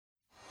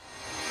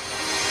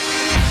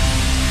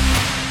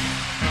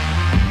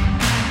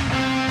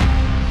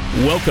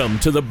Welcome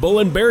to the Bull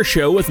and Bear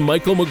Show with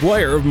Michael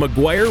McGuire of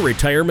McGuire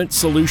Retirement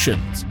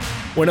Solutions.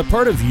 When a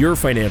part of your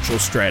financial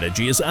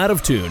strategy is out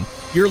of tune,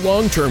 your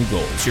long-term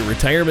goals, your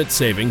retirement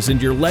savings,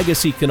 and your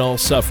legacy can all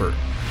suffer.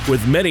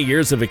 With many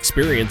years of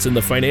experience in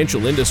the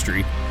financial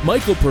industry,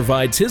 Michael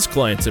provides his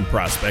clients and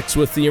prospects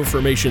with the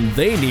information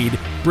they need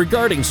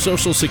regarding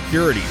Social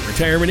Security,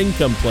 retirement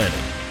income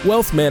planning,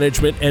 wealth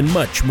management, and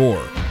much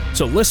more.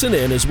 So listen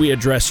in as we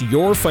address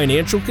your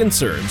financial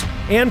concerns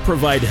and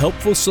provide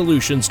helpful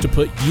solutions to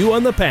put you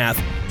on the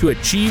path to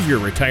achieve your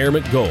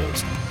retirement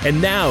goals. And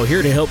now,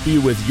 here to help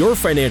you with your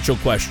financial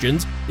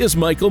questions is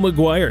Michael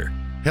McGuire.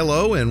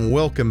 Hello and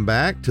welcome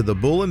back to the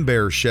Bull and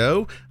Bear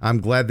Show. I'm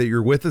glad that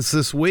you're with us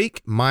this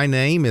week. My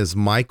name is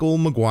Michael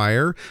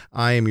McGuire.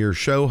 I am your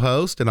show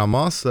host, and I'm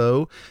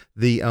also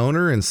the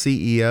owner and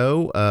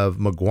CEO of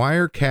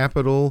McGuire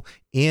Capital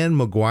and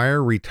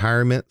McGuire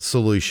Retirement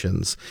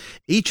Solutions.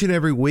 Each and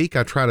every week,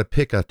 I try to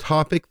pick a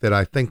topic that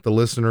I think the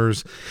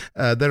listeners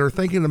that are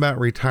thinking about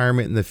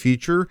retirement in the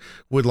future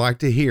would like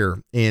to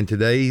hear. And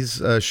today's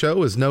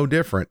show is no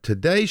different.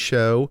 Today's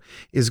show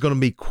is going to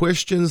be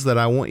questions that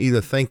I want you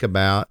to think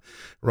about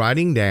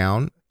writing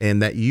down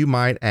and that you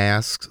might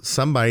ask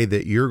somebody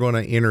that you're going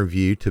to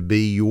interview to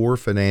be your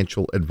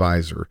financial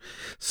advisor.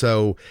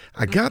 So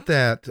I got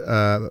that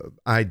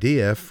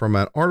idea from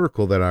an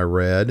article that I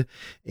read,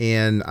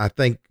 and I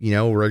think,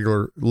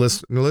 regular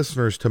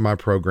listeners to my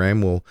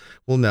program will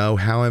know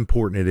how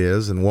important it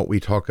is and what we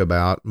talk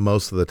about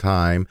most of the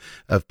time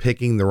of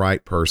picking the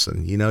right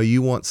person.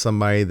 You want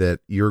somebody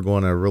that you're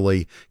going to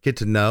really get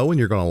to know, and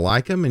you're going to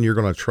like them, and you're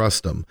going to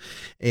trust them.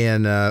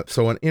 And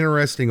so an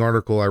interesting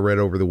article I read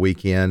over the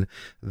weekend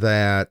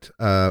that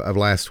of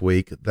last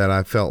week that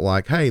I felt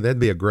like, hey, that'd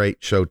be a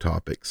great show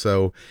topic.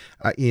 So,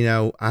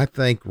 I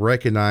think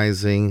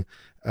recognizing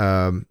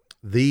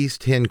these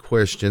 10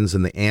 questions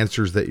and the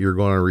answers that you're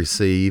going to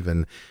receive,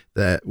 and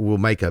that will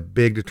make a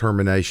big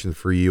determination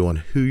for you on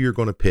who you're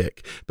going to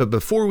pick. But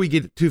before we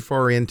get too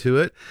far into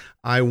it,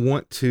 I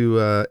want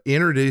to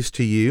introduce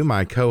to you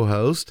my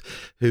co-host,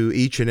 who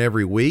each and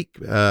every week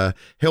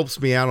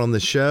helps me out on the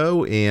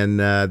show,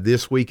 and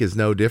this week is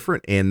no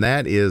different, and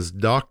that is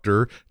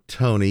Dr.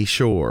 Tony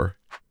Shore.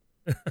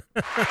 All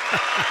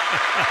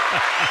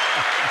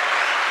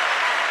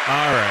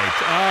right.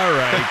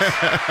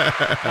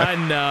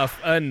 Enough.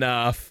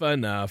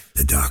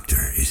 The doctor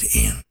is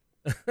in.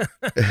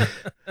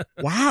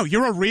 Wow,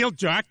 you're a real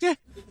doctor?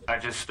 I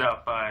just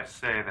stopped by to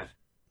say that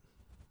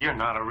you're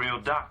not a real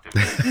doctor.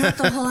 What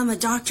the hell, I'm a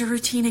doctor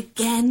routine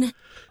again?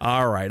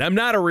 All right. I'm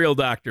not a real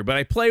doctor, but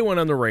I play one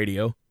on the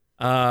radio.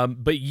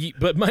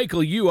 But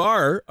Michael, you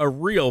are a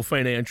real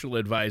financial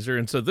advisor,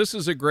 and so this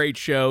is a great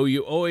show.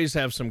 You always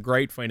have some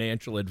great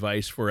financial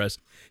advice for us.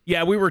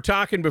 Yeah, we were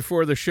talking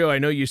before the show. I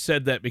know you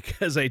said that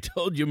because I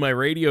told you my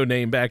radio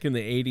name back in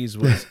the 80s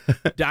was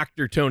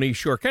Dr. Tony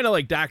Shore, kind of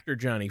like Dr.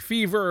 Johnny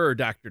Fever or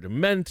Dr.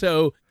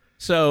 Demento.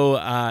 So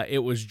it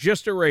was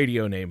just a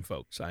radio name,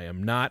 folks. I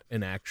am not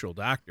an actual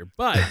doctor,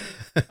 but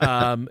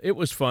it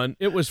was fun.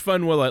 It was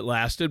fun while it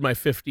lasted, my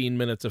 15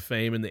 minutes of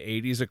fame in the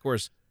 80s. Of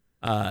course,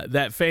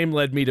 that fame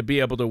led me to be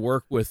able to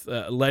work with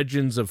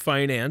legends of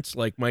finance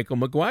like Michael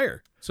McGuire.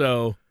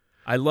 So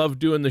I love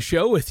doing the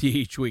show with you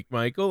each week,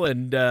 Michael,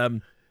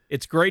 and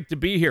it's great to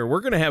be here.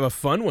 We're going to have a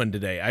fun one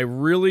today. I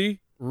really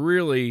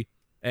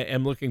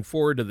am looking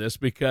forward to this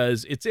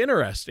because it's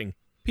interesting.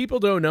 People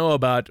don't know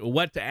about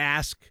what to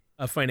ask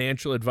a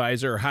financial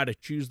advisor or how to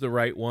choose the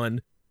right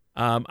one.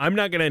 I'm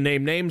not going to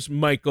name names,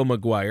 Michael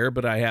McGuire,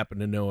 but I happen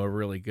to know a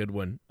really good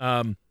one.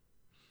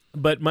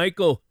 But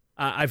Michael,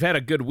 I've had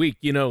a good week.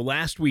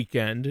 Last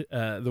weekend,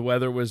 the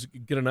weather was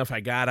good enough.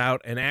 I got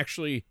out and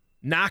actually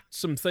knocked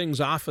some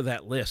things off of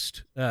that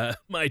list,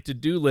 my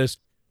to-do list,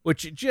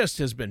 which just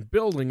has been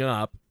building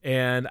up.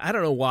 And I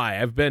don't know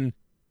why. I've been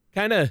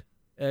kind of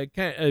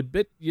a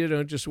bit,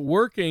 just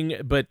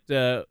working, but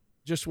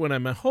just when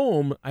I'm at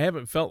home, I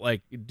haven't felt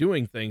like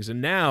doing things.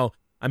 And now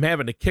I'm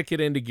having to kick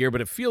it into gear, but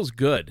it feels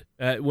good.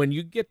 When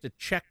you get to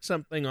check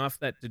something off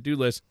that to-do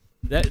list,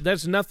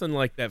 that's nothing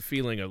like that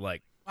feeling of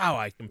like, wow,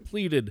 I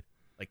completed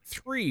like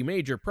 3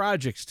 major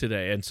projects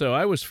today. And so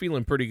I was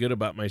feeling pretty good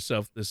about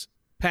myself this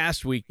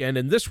past weekend.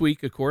 And this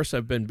week, of course,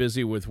 I've been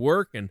busy with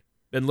work and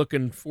been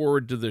looking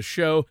forward to the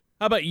show.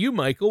 How about you,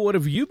 Michael? What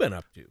have you been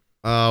up to?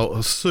 Oh,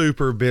 a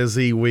super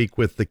busy week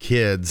with the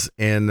kids,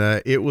 and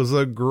it was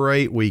a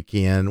great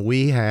weekend.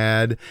 We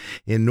had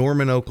in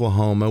Norman,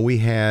 Oklahoma, we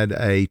had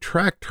a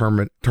track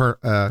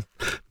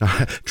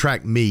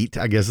track meet,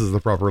 I guess is the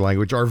proper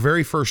language, our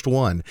very first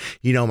one.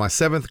 My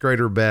 7th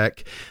grader,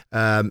 Beck,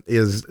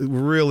 is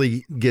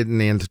really getting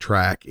into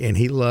track, and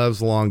he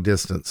loves long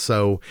distance.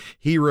 So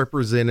he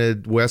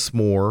represented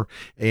Westmore,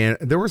 and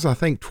there was, I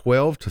think,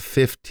 12 to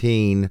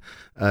 15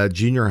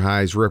 junior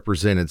highs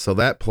represented. So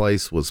that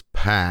place was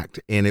packed,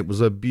 and it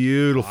was a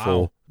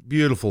beautiful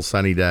beautiful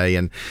sunny day.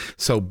 And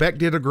so Beck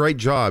did a great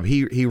job.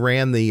 He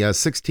ran the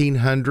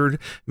 1600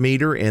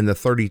 meter and the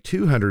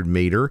 3200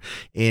 meter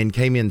and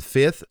came in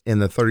 5th in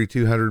the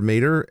 3200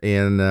 meter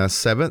and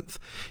 7th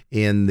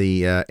in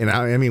the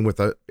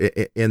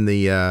in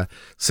the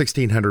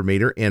 1600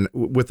 meter, and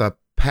with a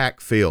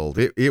packed field.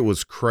 It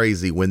was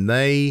crazy when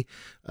they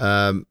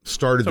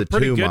started the 2 mile.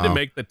 Pretty good to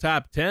make the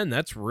top 10.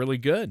 That's really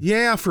good.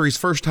 Yeah, for his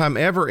first time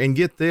ever. And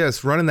get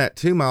this, running that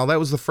 2 mile, that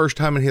was the first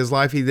time in his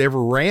life he'd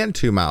ever ran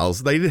 2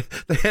 miles. They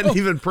hadn't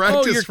even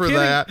practiced for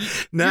that.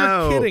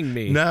 No, you're kidding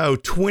me. No,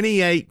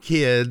 28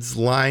 kids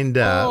lined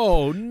up.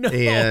 Oh no!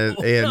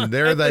 And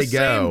there they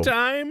go. Same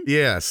time?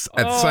 Yes,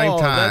 at the same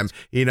time.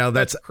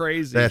 That's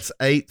crazy. That's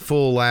 8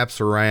 full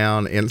laps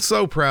around, and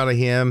so proud of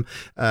him.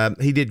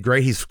 He did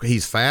great.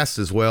 He's fast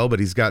as well, but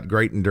he's got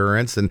great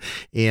endurance. And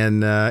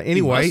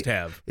anyway. Must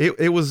have.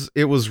 It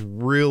was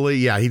really,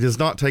 he does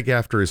not take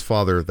after his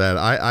father. That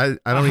I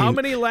don't how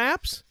many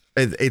laps?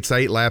 It's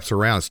 8 laps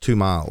around. It's 2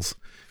 miles.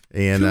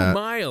 And 2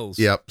 miles.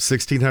 Yep,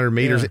 1600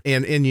 meters. Yeah.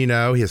 And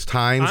his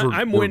times were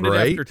I'm winded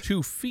great. after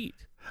 2 feet.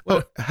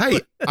 Oh,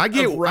 hey, I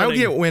get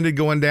winded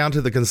going down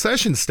to the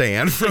concession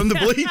stand from the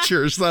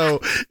bleachers.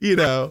 So,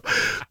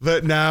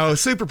 but no,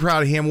 super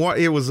proud of him.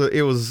 It was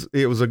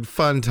a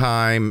fun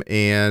time,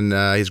 and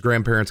his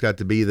grandparents got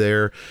to be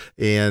there,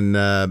 and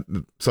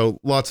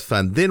so lots of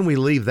fun. Then we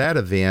leave that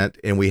event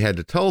and we head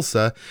to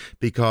Tulsa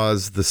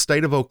because the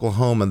state of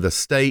Oklahoma, the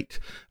state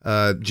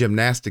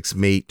gymnastics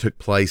meet took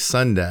place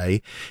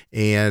Sunday,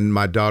 and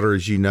my daughter,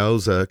 as you know,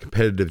 is a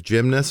competitive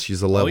gymnast.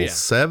 She's a level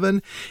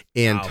 7,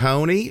 and wow.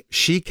 Tony,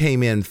 she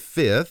came in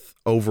 5th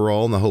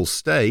overall in the whole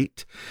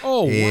state.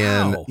 Oh,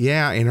 and wow.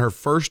 Yeah, and her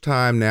first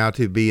time now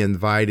to be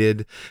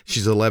invited.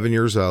 She's 11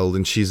 years old,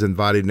 and she's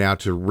invited now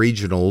to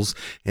regionals,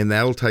 and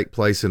that'll take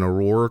place in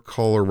Aurora,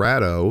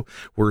 Colorado,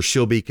 where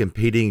she'll be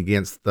competing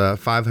against the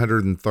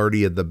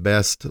 530 of the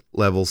best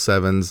level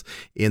 7s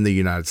in the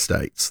United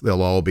States.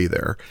 They'll all be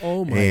there.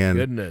 Oh, my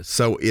goodness.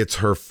 So it's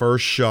her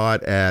first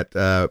shot at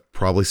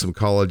probably some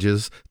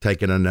colleges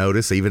taking a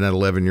notice, even at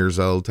 11 years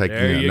old, taking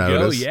a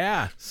notice. Go,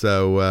 yeah.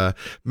 So,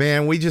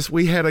 man,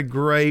 we had a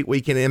great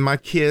weekend, and my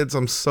kids,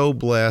 I'm so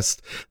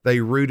blessed.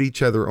 They root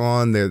each other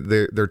on.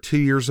 They're 2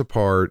 years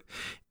apart,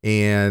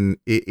 and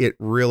it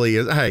really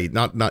is. Hey,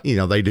 not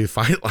they do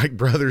fight like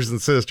brothers and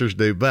sisters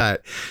do,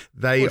 but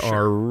they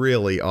are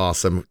really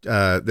awesome.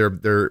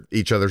 They're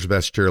each other's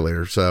best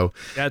cheerleaders. So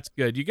that's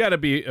good. You got to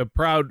be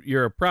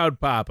you're a proud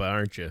papa,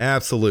 aren't you?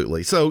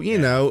 Absolutely. So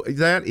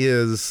that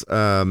is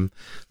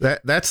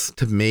that's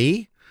to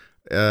me.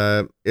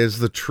 Is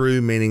the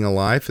true meaning of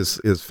life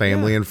is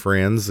family and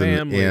friends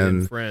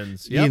and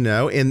friends. Yep.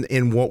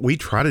 And what we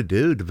try to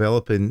do,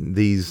 developing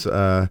these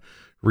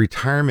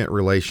retirement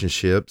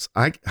relationships.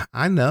 I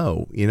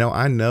know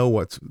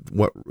what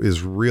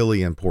is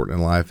really important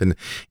in life, and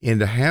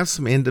to have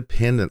some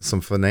independence,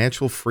 some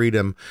financial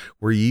freedom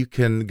where you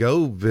can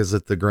go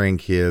visit the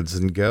grandkids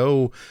and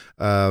go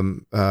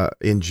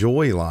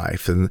enjoy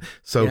life. And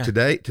so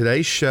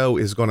today's show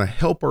is going to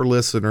help our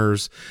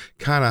listeners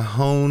kind of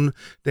hone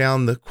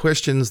down the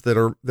questions that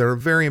are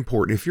very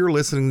important. If you're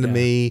listening to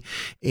me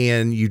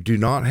and you do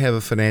not have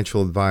a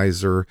financial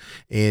advisor,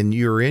 and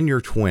you're in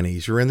your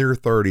 20s, you're in your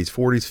 30s,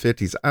 40s,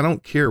 50s, I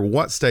don't care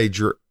what stage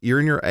you're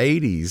in your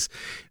 80s,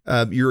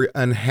 you're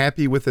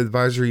unhappy with the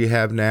advisor you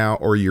have now,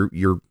 or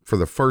you're for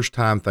the first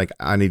time think,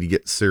 I need to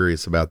get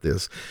serious about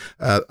this.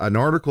 An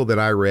article that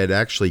I read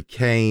actually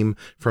came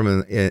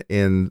from in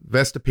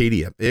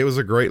Investopedia. It was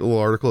a great little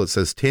article. It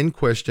says 10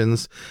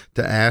 questions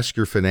to ask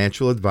your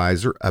financial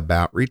advisor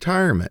about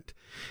retirement.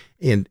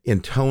 And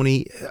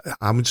Tony,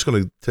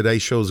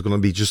 today's show is going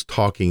to be just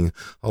talking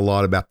a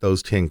lot about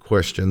those 10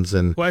 questions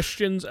and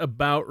questions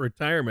about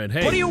retirement.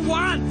 Hey, what do you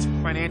want?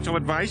 Financial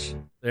advice?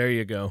 There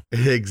you go.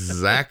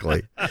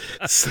 Exactly.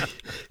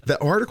 The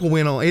article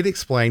went on. It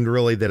explained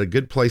really that a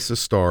good place to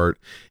start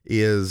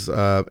is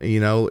the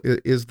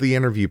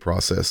interview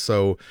process.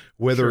 So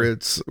whether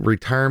it's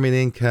retirement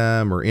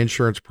income or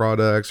insurance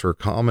products or a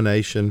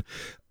combination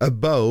of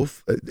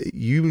both,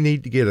 you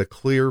need to get a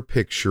clear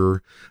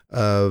picture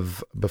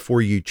of,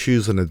 before you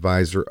choose an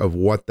advisor, of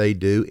what they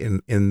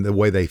do and the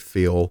way they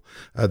feel,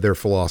 their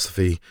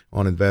philosophy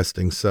on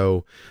investing.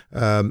 So,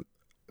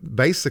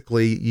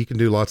 basically, you can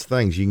do lots of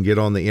things. You can get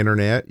on the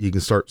internet. You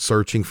can start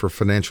searching for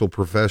financial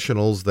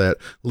professionals that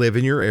live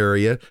in your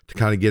area to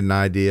kind of get an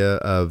idea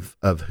of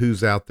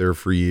who's out there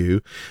for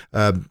you.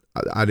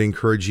 I'd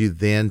encourage you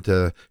then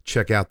to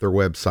check out their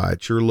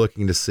websites. You're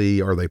looking to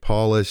see, are they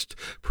polished,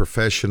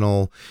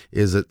 professional?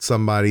 Is it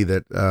somebody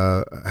that,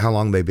 how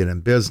long they've been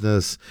in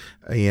business?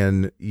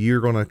 And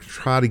you're going to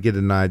try to get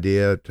an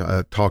idea,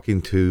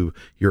 talking to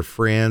your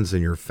friends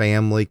and your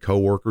family,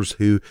 coworkers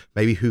who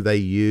they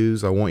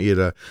use. I want you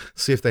to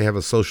see if they have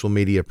a social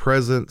media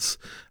presence.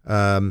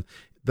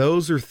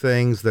 Those are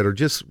things that are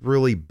just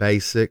really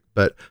basic,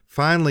 but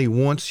finally,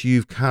 once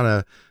you've kind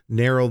of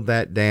narrowed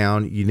that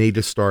down, you need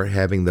to start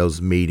having those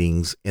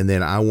meetings. And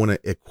then I want to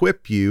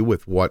equip you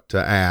with what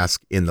to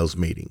ask in those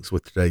meetings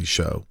with today's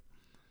show.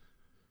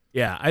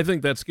 Yeah, I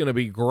think that's going to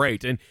be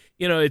great. And,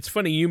 it's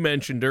funny, you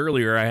mentioned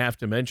earlier, I have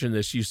to mention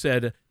this, you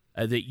said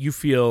that you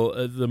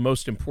feel the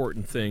most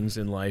important things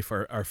in life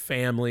are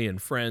family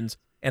and friends.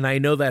 And I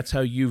know that's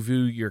how you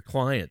view your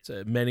clients.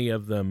 Many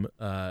of them,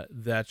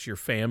 that's your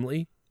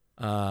family.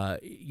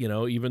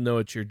 Even though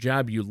it's your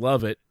job, you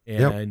love it,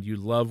 and you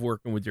love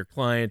working with your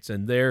clients,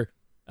 and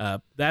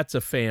that's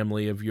a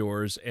family of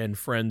yours and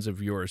friends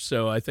of yours.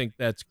 So I think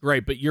that's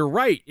great. But you're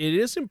right. It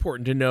is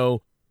important to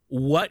know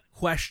what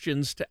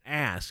questions to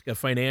ask a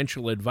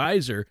financial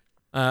advisor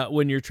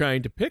when you're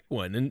trying to pick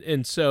one.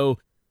 And so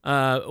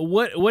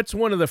what's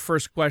one of the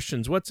first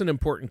questions? What's an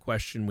important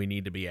question we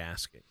need to be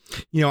asking?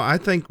 I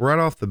think right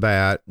off the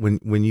bat, when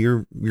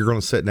you're going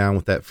to sit down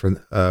with that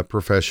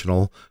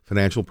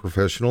financial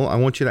professional, I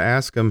want you to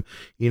ask them,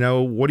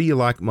 what do you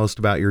like most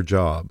about your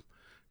job?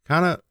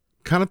 Kind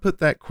of put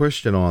that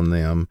question on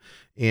them.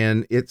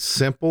 And it's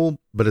simple,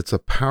 but it's a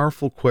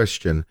powerful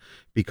question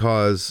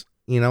because,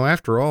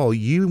 after all,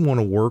 you want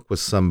to work with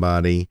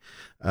somebody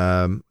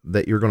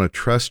that you're going to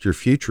trust your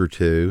future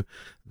to,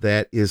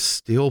 that is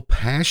still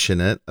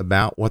passionate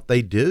about what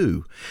they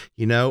do.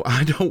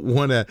 I don't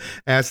want to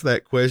ask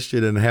that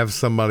question and have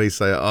somebody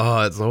say,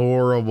 oh, it's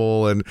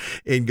horrible, and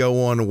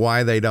go on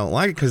why they don't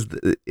like it. Because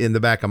in the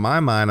back of my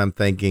mind, I'm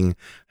thinking,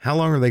 how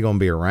long are they going to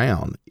be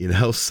around?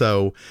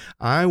 So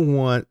I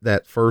want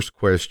that first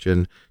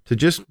question to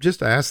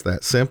just ask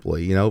that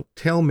simply,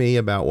 tell me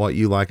about what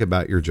you like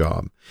about your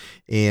job.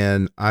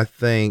 And I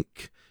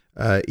think,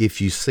 if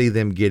you see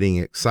them getting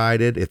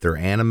excited, if they're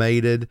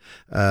animated,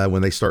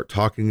 when they start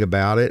talking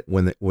about it,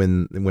 when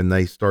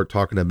they start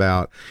talking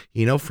about,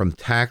 from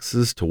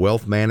taxes to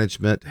wealth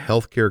management,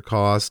 healthcare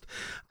cost,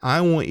 I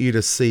want you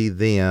to see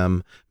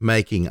them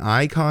making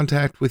eye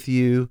contact with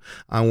you.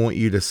 I want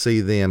you to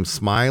see them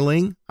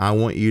smiling. I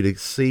want you to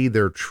see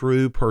their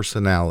true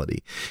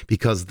personality,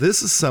 because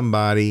this is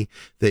somebody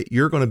that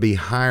you're going to be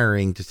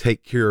hiring to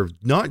take care of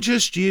not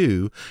just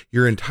you,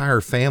 your entire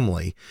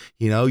family,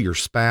 your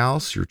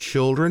spouse, your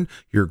children,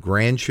 your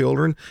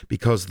grandchildren,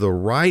 because the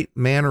right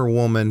man or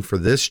woman for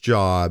this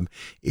job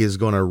is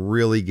going to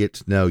really get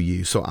to know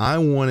you. So I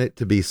want it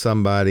to be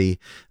somebody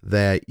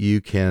that you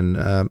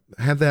can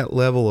have that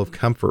level of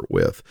comfort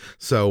with.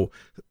 So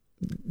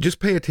just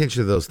pay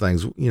attention to those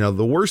things.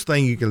 The worst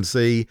thing you can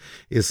see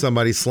is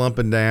somebody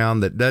slumping down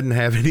that doesn't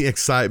have any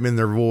excitement in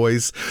their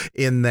voice,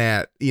 in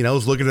that,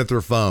 is looking at their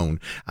phone.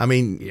 I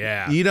mean,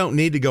 you don't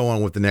need to go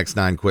on with the next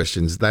 9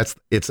 questions.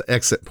 It's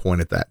exit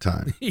point at that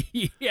time.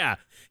 Yeah.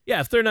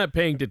 If they're not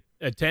paying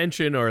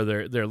attention, or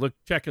they're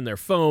checking their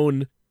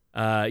phone,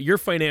 your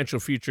financial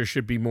future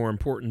should be more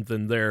important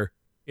than their,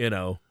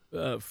 cell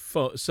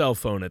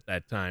phone at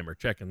that time, or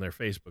checking their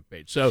Facebook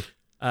page. So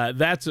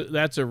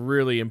that's a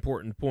really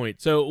important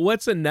point. So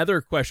what's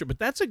another question? But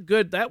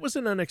that was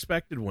an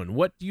unexpected one.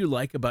 What do you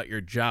like about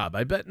your job?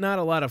 I bet not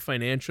a lot of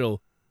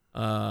financial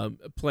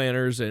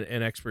planners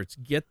and experts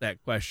get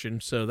that question.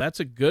 So that's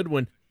a good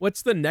one.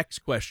 What's the next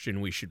question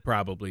we should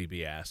probably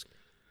be asking?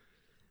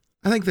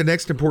 I think the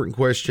next important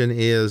question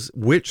is,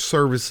 which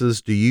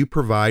services do you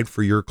provide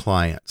for your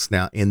clients?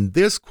 Now, in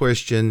this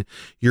question,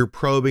 you're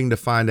probing to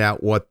find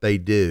out what they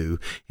do.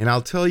 And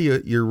I'll tell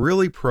you, you're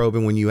really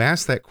probing when you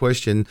ask that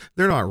question.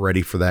 They're not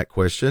ready for that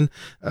question.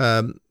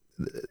 I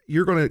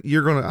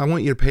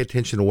want you to pay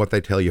attention to what they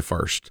tell you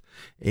first.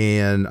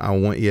 And I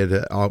want you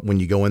to,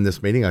 when you go in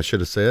this meeting, I should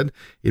have said,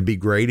 it'd be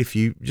great if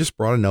you just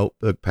brought a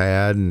notebook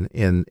pad and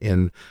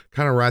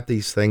kind of write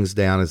these things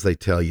down as they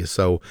tell you.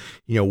 So,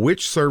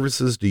 which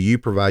services do you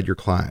provide your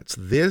clients?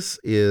 This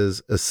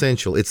is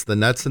essential. It's the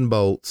nuts and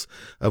bolts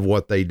of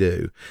what they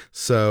do.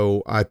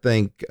 So I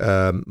think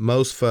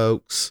most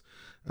folks,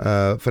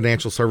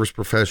 financial service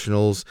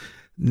professionals,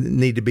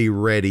 need to be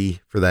ready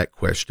for that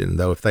question,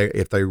 though.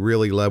 If they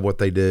really love what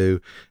they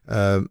do,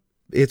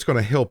 it's going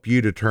to help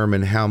you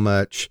determine how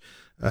much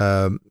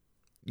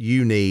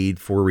you need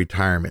for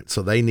retirement.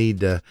 So they need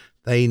to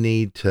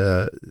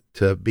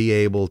be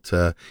able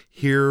to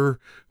hear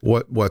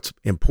what's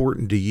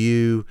important to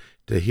you,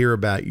 to hear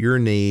about your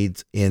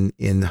needs,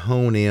 and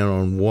hone in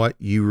on what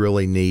you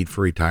really need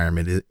for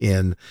retirement.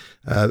 And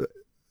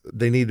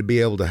they need to be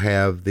able to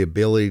have the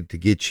ability to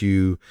get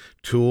you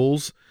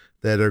tools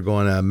that are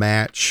going to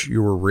match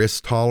your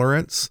risk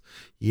tolerance.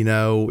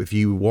 If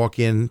you walk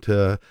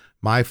into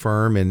my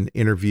firm and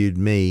interviewed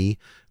me,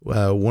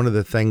 one of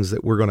the things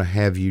that we're going to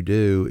have you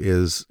do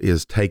is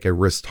take a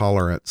risk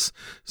tolerance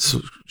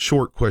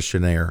short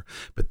questionnaire,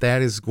 but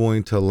that is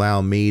going to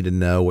allow me to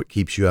know what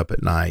keeps you up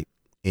at night,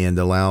 and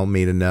allow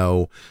me to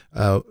know,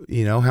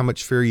 how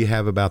much fear you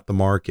have about the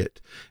market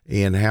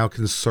and how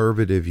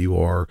conservative you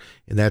are.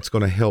 And that's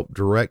going to help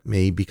direct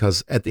me,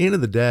 because at the end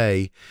of the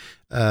day,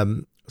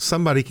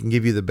 somebody can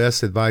give you the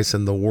best advice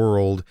in the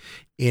world,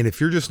 and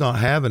if you're just not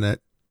having it,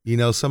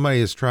 somebody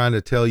is trying to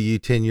tell you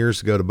 10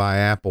 years ago to buy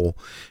Apple,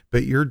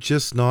 but you're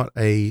just not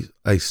a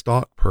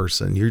stock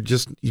person. You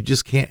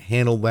just can't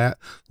handle that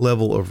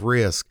level of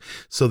risk,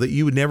 so that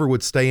you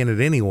would stay in it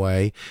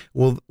anyway.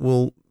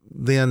 Well,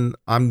 then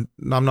I'm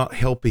not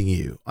helping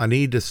you. I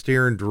need to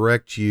steer and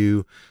direct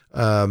you,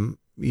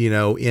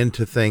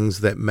 into things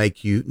that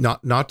make you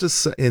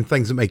in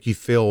things that make you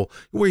feel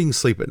where you can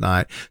sleep at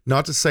night.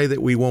 Not to say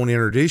that we won't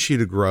introduce you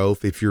to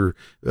growth if you're,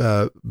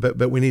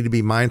 but we need to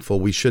be mindful.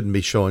 We shouldn't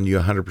be showing you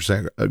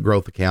 100%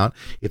 growth account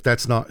if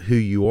that's not who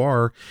you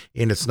are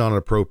and it's not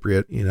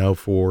appropriate,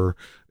 for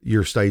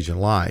your stage in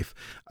life.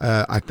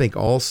 I think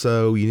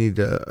also you need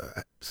to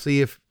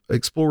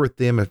explore with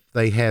them if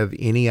they have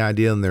any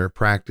idea in their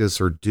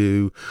practice or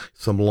do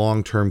some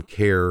long-term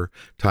care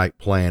type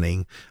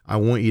planning. I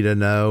want you to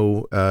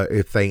know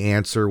if they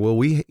answer, well,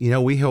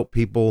 we help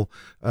people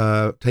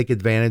take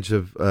advantage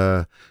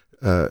of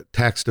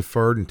tax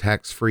deferred and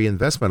tax-free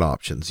investment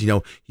options.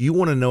 You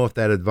want to know if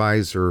that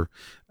advisor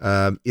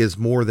is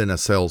more than a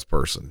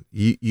salesperson.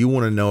 You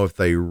want to know if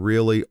they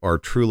really are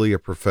truly a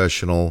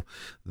professional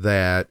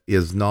that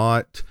is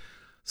not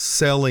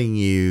selling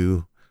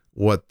you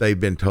what they've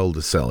been told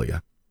to sell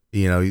you.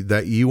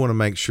 That you want to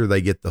make sure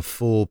they get the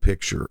full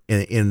picture.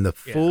 And in the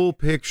full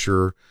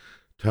picture,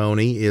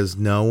 Tony, is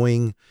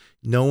knowing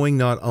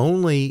not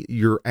only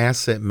your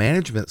asset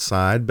management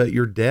side, but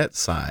your debt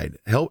side,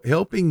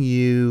 helping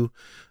you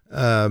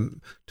to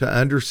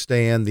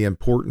understand the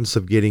importance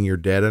of getting your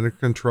debt under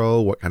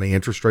control, what kind of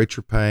interest rates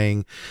you're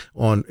paying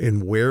on,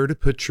 and where to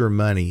put your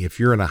money. If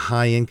you're in a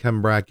high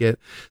income bracket,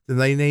 then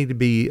they need to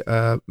be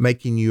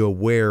making you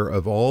aware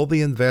of all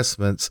the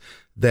investments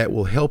that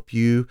will help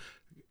you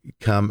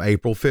come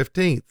April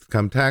 15th,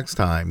 come tax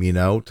time,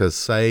 to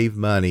save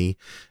money,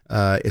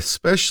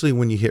 especially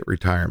when you hit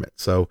retirement.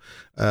 So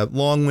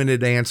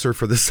long-winded answer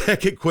for the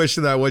second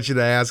question that I want you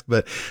to ask,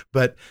 but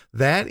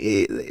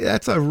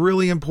that's a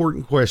really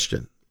important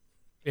question.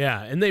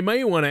 Yeah. And they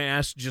may want to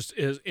ask just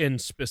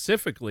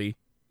specifically,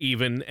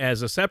 even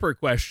as a separate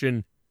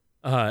question,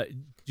 how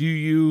do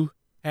you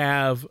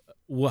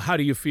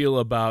feel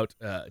about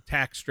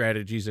tax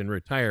strategies in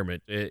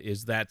retirement?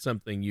 Is that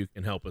something you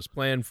can help us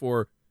plan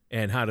for?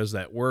 And how does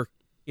that work?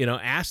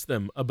 Ask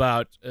them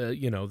about,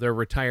 their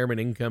retirement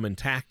income and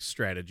tax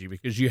strategy,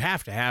 because you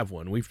have to have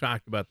one. We've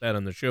talked about that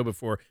on the show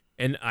before.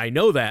 And I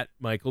know that,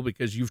 Michael,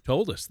 because you've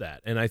told us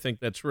that. And I think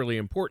that's really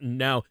important.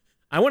 Now,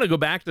 I want to go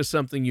back to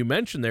something you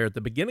mentioned there at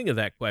the beginning of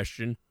that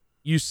question.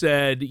 You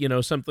said,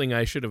 something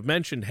I should have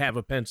mentioned, have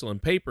a pencil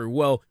and paper.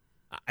 Well,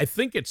 I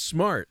think it's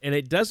smart, and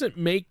it doesn't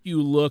make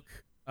you look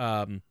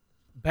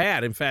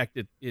bad. In fact,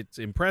 it's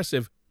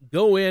impressive.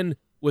 Go in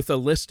with a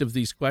list of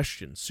these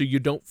questions so you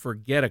don't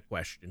forget a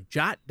question.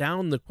 Jot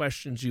down the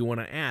questions you want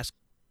to ask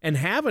and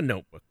have a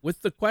notebook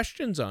with the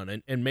questions on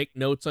it and make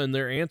notes on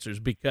their answers,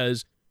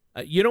 because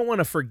you don't want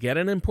to forget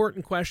an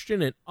important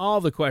question. And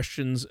all the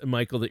questions,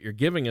 Michael, that you're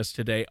giving us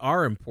today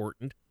are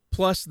important.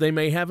 Plus, they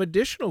may have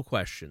additional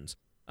questions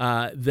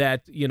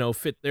that,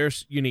 fit their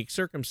unique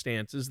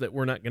circumstances that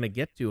we're not going to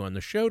get to on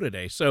the show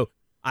today. So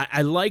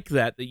I like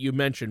that you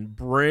mentioned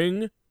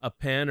bring a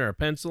pen or a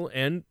pencil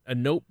and a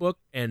notebook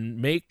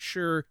and make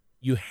sure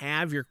you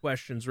have your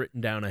questions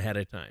written down ahead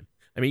of time.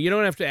 I mean, you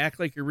don't have to act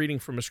like you're reading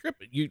from a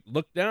script. You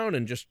look down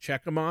and just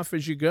check them off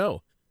as you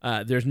go.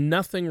 There's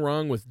nothing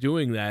wrong with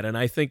doing that. And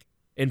I think,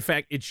 in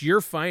fact, it's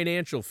your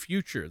financial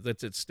future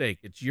that's at stake.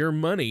 It's your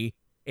money,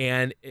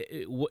 and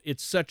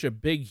it's such a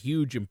big,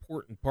 huge,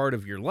 important part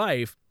of your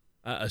life,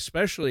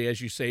 especially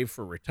as you save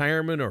for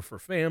retirement or for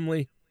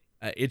family.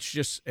 It's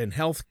just, in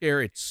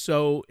healthcare, it's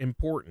so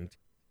important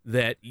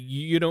that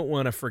you don't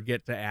want to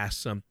forget to ask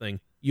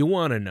something. You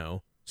want to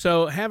know.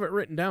 So have it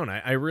written down.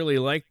 I really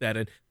like that.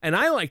 And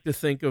I like to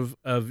think of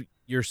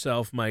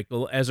yourself,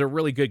 Michael, as a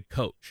really good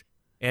coach.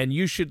 And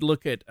you should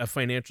look at a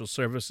financial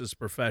services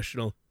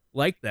professional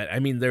like that. I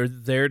mean, they're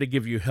there to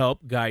give you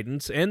help,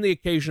 guidance, and the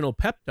occasional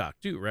pep talk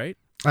too, right?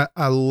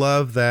 I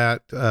love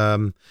that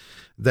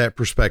that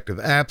perspective.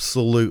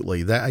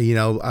 Absolutely. That,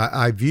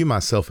 I view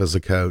myself as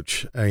a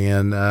coach,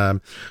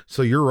 and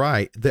so you're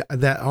right.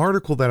 That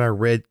article that I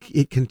read,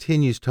 it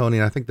continues, Tony.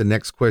 And I think the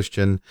next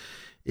question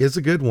is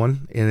a good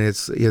one, and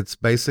it's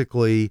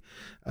basically,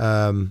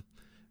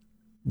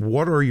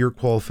 what are your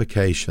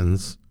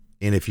qualifications?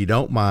 And if you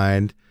don't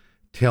mind,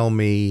 tell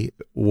me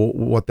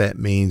what that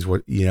means.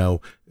 What, do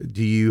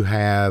you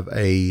have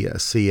a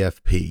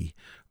CFP?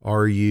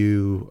 Are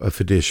you a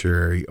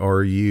fiduciary?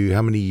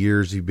 How many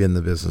years you've been in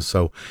the business?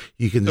 So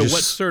you can what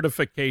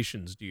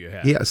certifications do you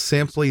have? Yeah,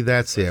 simply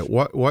that's it.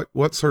 What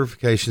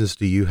certifications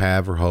do you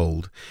have or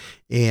hold?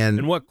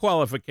 And what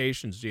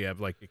qualifications do you have,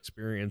 like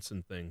experience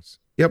and things?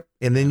 Yep.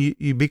 And then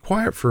you be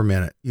quiet for a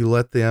minute. You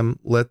let them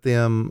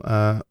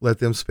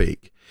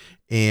speak.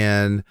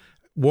 And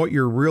what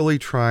you're really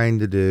trying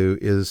to do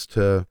is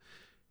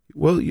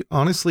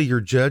honestly, you're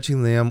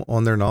judging them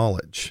on their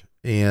knowledge.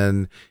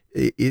 And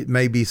it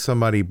may be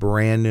somebody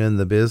brand new in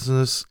the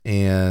business,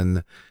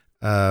 and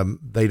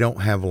they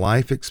don't have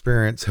life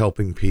experience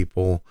helping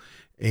people,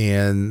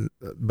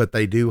 but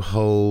they do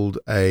hold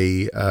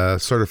a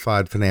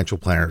certified financial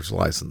planner's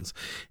license,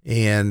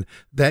 and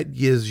that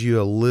gives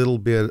you a little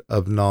bit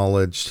of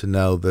knowledge to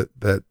know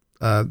that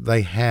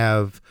they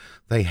have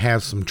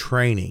some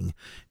training,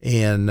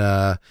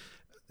 and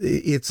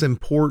it's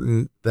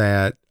important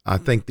that I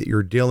think that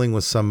you're dealing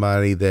with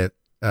somebody that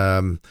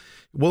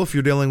Well, if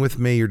you're dealing with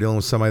me, you're dealing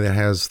with somebody that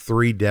has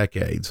 3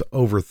 decades,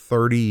 over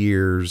 30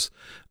 years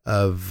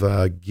of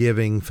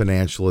giving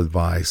financial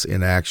advice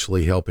and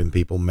actually helping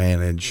people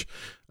manage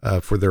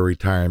for their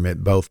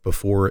retirement, both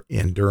before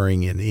and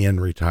during and in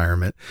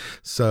retirement.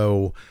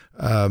 So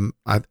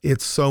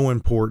it's so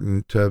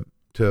important to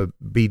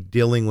be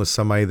dealing with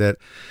somebody that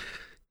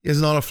is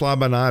not a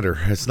fly-by-nighter.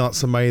 It's not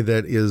somebody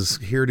that is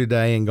here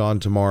today and gone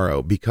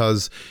tomorrow,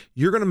 because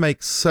you're going to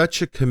make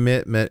such a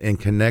commitment and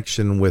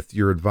connection with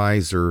your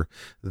advisor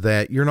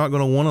that you're not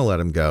going to want to let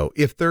them go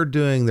if they're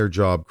doing their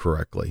job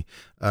correctly.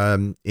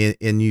 And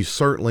you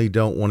certainly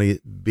don't want to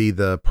be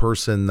the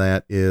person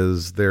that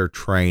is their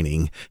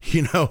training.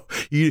 You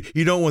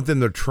don't want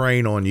them to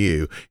train on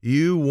you.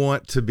 You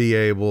want to be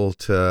able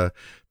to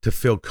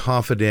feel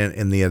confident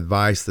in the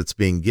advice that's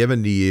being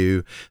given to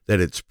you, that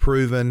it's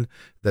proven,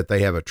 that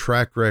they have a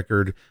track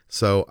record.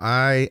 So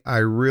I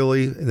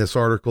really, in this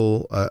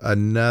article,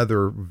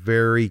 another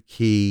very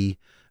key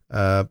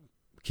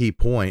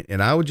point,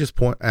 and I would just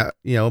point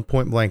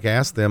blank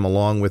ask them,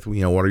 along with,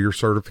 what are your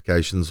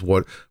certifications?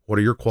 What are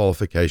your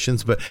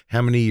qualifications? But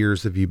how many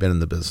years have you been in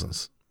the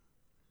business?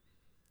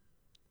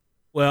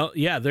 Well,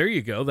 yeah, there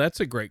you go. That's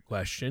a great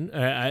question.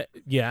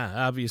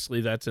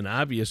 Obviously that's an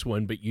obvious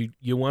one, but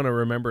you want to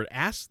remember to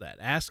ask that.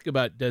 Ask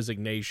about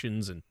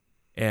designations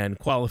and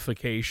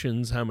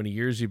qualifications, how many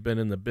years you've been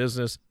in the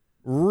business.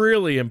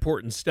 Really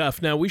important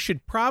stuff. Now, we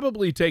should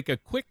probably take a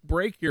quick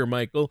break here,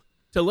 Michael,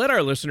 to let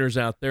our listeners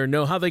out there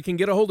know how they can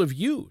get a hold of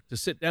you, to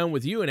sit down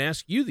with you and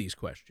ask you these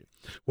questions.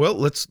 Well,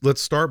 let's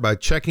start by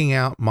checking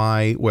out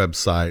my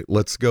website.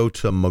 Let's go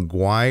to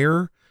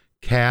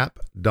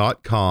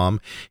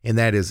McGuireCap.com, and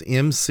that is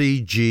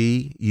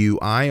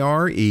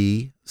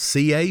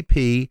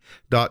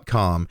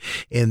McGuirecap.com.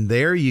 And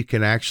there you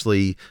can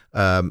actually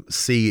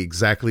see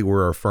exactly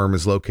where our firm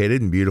is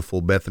located in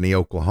beautiful Bethany,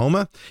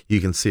 Oklahoma. You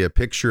can see a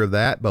picture of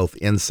that, both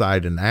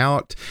inside and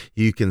out.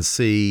 You can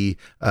see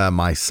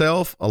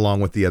myself along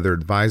with the other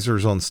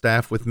advisors on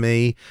staff with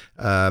me.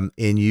 And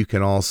you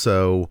can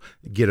also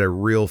get a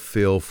real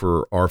feel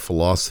for our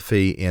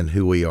philosophy and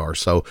who we are.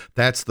 So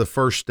that's the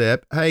first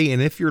step. Hey, and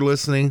if you're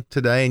listening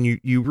today and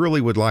you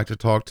really would like to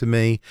talk to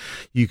me,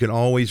 you can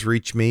always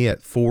reach me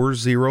at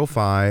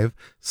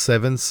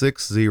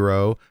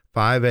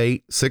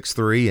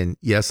 405-760-5863. And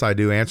yes, I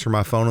do answer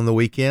my phone on the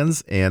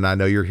weekends, and I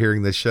know you're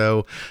hearing the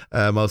show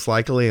most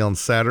likely on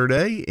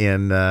Saturday,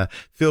 and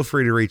feel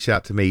free to reach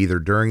out to me either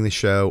during the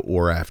show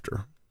or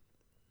after.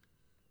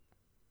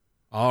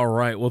 All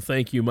right. Well,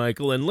 thank you,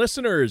 Michael. And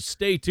listeners,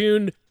 stay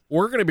tuned.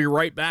 We're going to be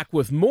right back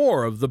with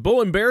more of the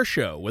Bull and Bear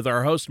Show with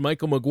our host,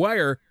 Michael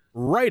McGuire,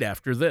 right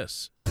after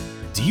this.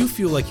 Do you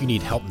feel like you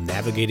need help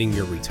navigating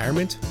your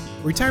retirement?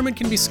 Retirement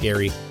can be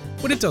scary,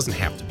 but it doesn't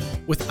have to be.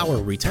 With our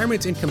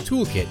Retirement Income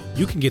Toolkit,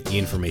 you can get the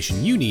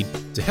information you need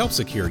to help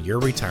secure your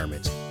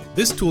retirement.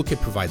 This toolkit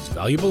provides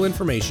valuable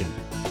information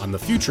on the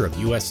future of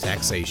U.S.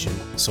 taxation,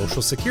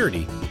 Social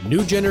Security,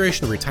 new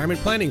generation retirement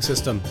planning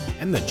system,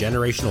 and the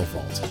generational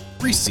vault.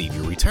 Receive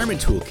your retirement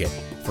toolkit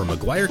from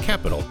McGuire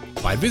Capital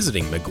by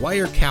visiting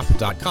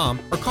McGuireCap.com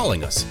or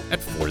calling us at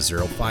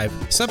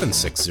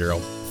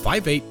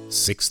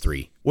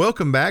 405-760-5863.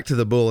 Welcome back to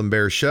the Bull and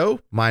Bear Show.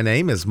 My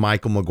name is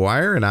Michael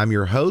McGuire, and I'm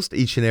your host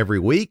each and every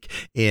week.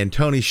 And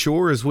Tony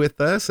Shore is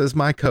with us as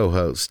my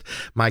co-host.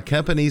 My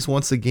companies,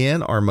 once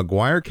again, are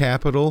McGuire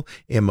Capital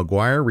and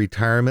McGuire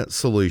Retirement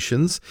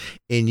Solutions.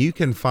 And you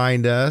can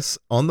find us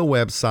on the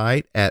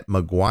website at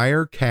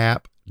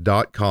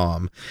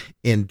McGuireCap.com.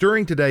 And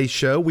during today's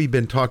show, we've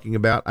been talking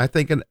about, I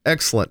think, an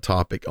excellent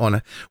topic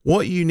on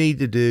what you need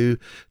to do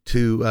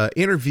to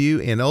interview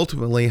and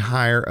ultimately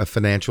hire a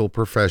financial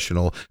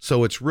professional.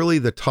 So it's really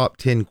the top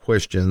 10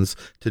 questions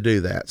to do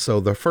that. So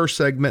the first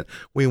segment,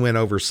 we went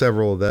over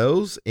several of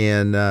those.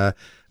 And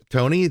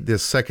Tony,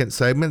 this second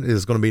segment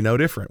is going to be no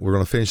different. We're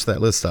going to finish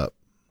that list up.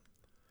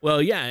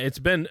 Well, yeah, it's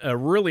been a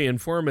really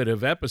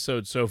informative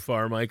episode so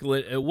far, Michael.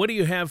 What do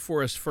you have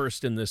for us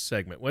first in this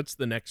segment? What's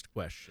the next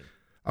question?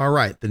 All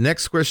right. The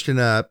next question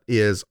up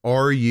is,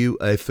 are you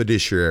a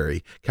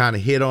fiduciary? Kind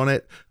of hit on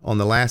it on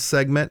the last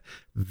segment.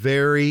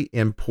 Very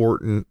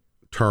important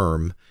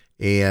term.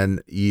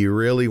 And you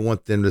really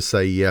want them to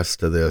say yes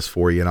to this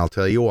for you. And I'll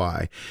tell you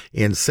why.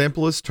 In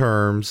simplest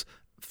terms,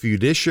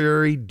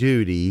 fiduciary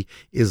duty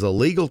is a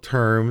legal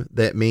term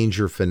that means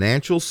your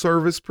financial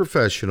service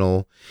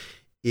professional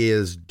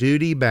is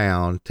duty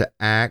bound to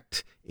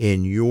act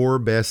in your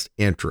best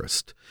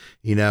interest.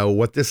 You know,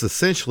 what this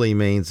essentially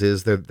means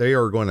is that they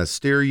are going to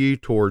steer you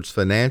towards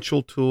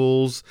financial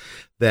tools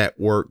that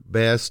work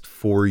best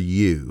for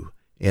you.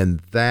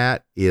 And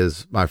that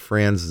is, my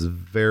friends, is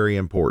very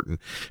important,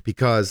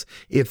 because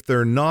if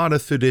they're not a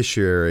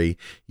fiduciary,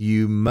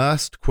 you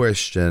must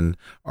question,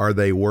 are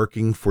they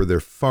working for their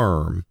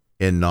firm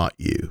and not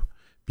you?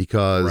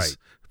 Because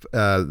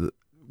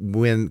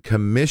when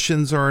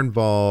commissions are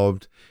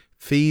involved,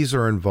 fees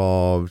are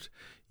involved,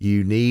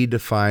 you need to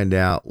find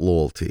out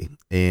loyalty.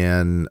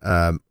 And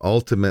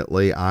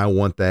ultimately, I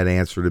want that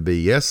answer to be,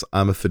 yes,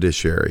 I'm a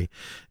fiduciary.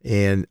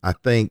 And I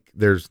think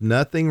there's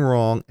nothing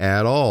wrong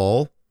at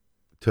all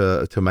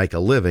to make a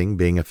living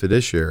being a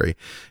fiduciary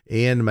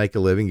and make a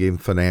living giving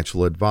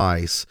financial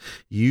advice.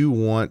 You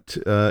want,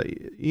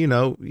 you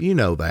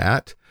know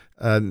that.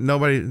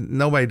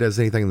 Nobody does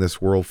anything in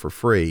this world for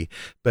free,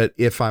 but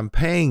if I'm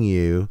paying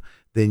you,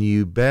 then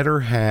you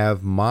better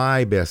have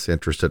my best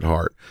interest at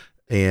heart.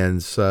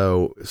 And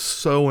so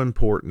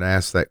important to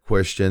ask that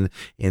question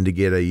and to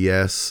get a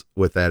yes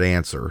with that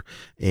answer.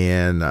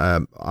 And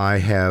I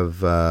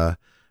have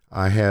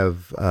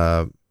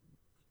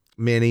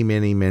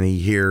many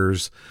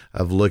years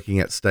of looking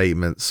at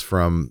statements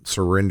from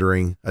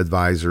surrendering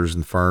advisors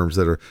and firms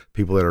that are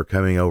people that are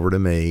coming over to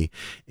me.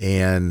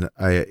 And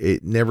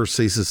it never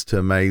ceases to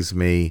amaze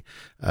me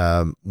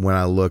when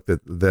I look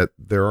that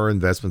there are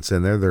investments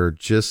in there that are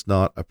just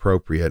not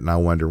appropriate. And I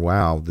wonder,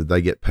 wow, did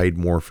they get paid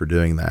more for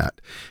doing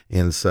that?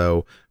 And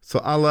so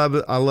I love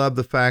it. I love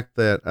the fact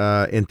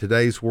that in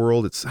today's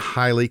world, it's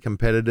highly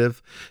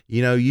competitive.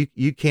 You know,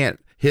 you can't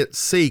hit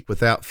seek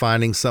without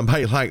finding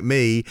somebody like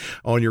me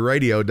on your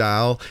radio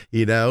dial,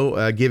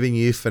 giving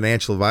you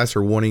financial advice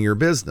or wanting your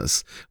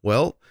business.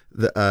 Well,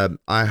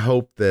 I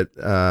hope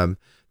that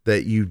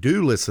you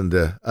do listen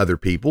to other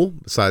people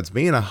besides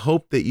me, and I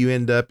hope that you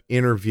end up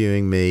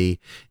interviewing me,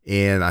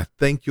 and I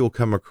think you'll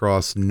come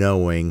across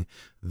knowing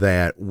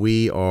that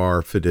we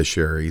are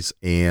fiduciaries,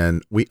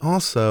 and we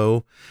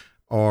also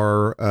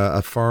are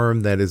a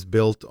firm that is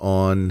built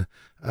on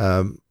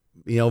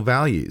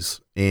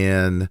values.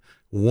 And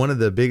one of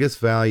the biggest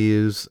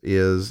values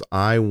is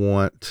I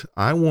want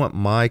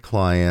my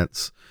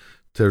clients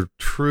to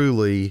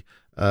truly,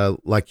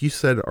 like you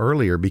said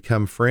earlier,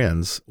 become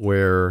friends,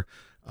 where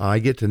I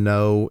get to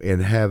know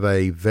and have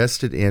a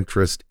vested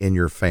interest in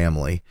your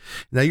family.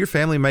 Now, your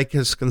family may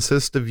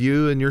consist of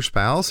you and your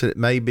spouse. It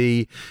may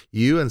be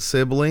you and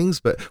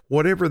siblings, but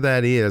whatever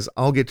that is,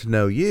 I'll get to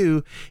know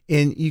you,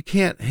 and you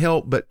can't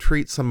help but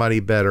treat somebody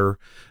better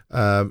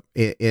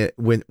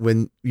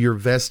when you're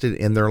vested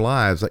in their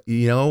lives.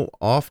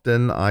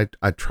 Often I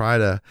try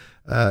to,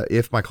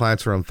 if my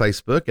clients are on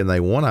Facebook and I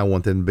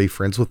want them to be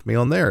friends with me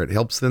on there. It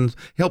helps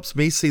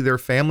me see their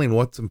family and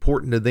what's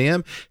important to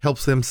them,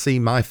 helps them see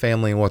my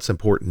family and what's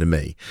important to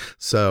me.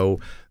 So,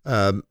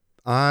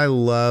 I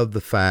love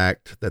the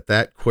fact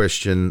that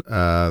question,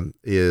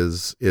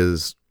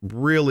 is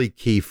really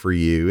key for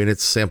you, and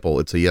it's simple.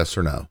 It's a yes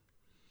or no.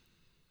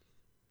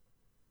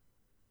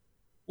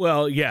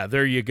 Well, yeah,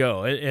 there you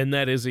go. And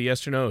that is a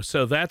yes or no.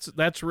 So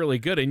that's really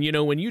good. And,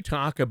 when you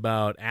talk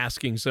about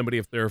asking somebody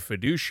if they're a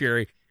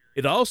fiduciary,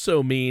 it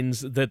also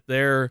means that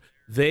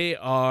they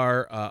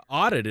are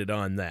audited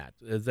on that.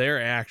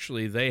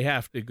 They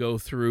have to go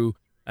through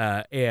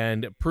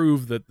and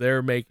prove that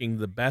they're making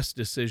the best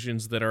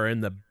decisions that are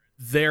in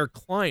their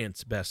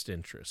client's best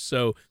interest.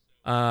 So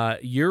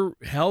you're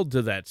held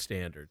to that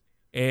standard.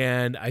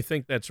 And I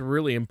think that's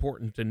really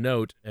important to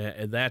note.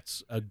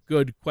 That's a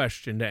good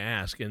question to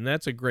ask. And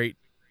that's a great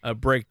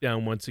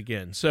breakdown once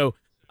again. So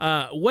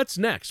what's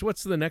next?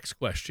 What's the next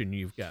question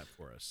you've got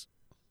for us?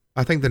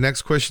 I think the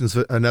next question is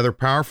another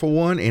powerful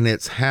one, and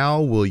it's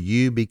how will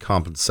you be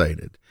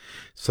compensated?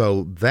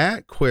 So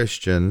that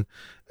question,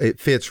 it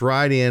fits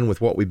right in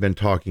with what we've been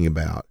talking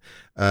about.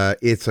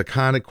 It's a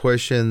kind of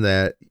question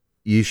that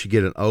you should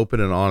get an open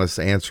and honest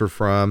answer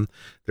from.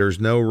 There's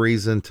no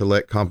reason to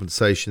let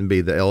compensation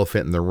be the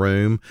elephant in the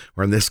room,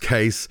 or in this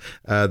case,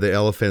 the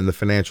elephant in the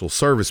financial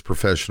service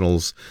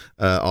professional's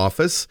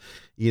office.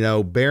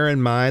 Bear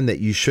in mind that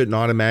you shouldn't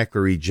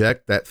automatically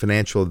reject that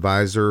financial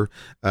advisor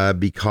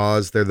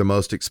because they're the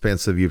most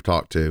expensive you've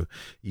talked to.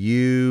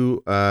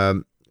 You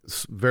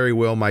very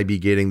well might be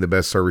getting the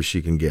best service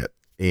you can get.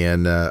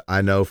 And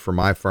I know for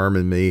my firm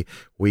and me,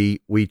 we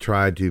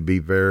try to be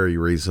very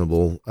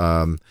reasonable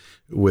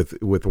with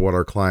what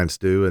our clients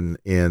do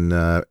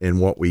and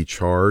what we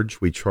charge.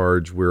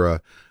 We're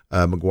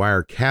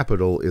McGuire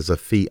Capital is a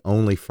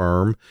fee-only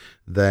firm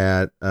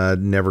that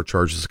never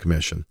charges a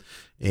commission.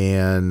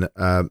 And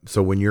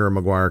so when you're a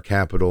McGuire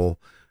Capital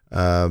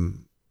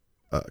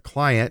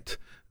client,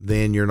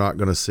 then you're not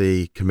going to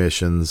see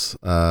commissions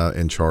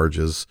and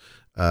charges.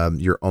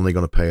 You're only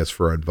going to pay us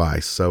for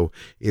advice. So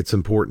it's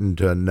important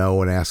to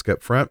know and ask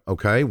up front,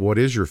 okay, what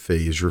is your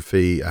fee? Is your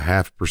fee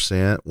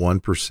 0.5%,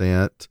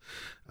 1%,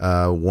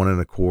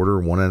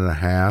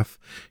 1.25%,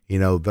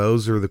 1.5%?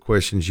 Those are the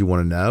questions you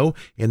want to know,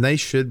 and they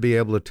should be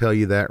able to tell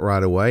you that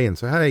right away and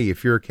say, hey,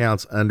 if your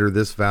account's under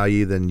this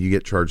value, then you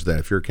get charged that.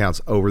 If your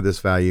account's over this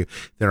value,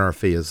 then our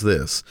fee is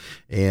this.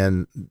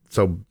 And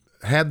so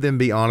have them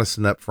be honest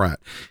and upfront.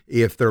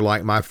 If they're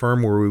like my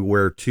firm, where we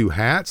wear two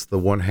hats, the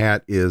one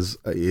hat is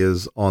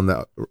on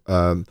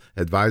the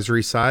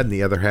advisory side, and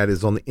the other hat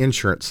is on the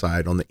insurance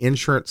side. On the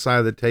insurance side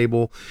of the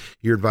table,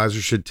 your advisor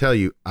should tell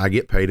you, I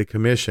get paid a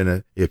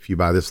commission if you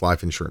buy this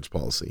life insurance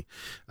policy.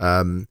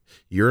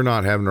 You're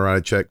not having to write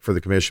a check for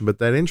the commission, but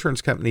that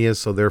insurance company is,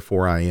 so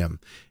therefore I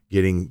am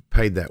getting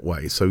paid that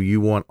way. So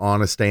you want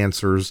honest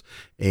answers,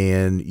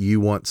 and you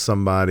want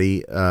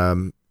somebody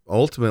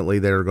ultimately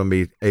they're going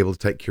to be able to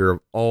take care of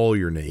all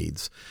your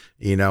needs.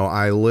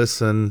 I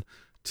listen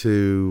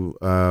to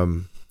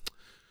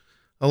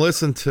I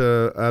listen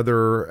to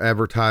other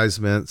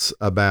advertisements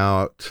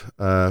about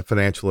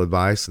financial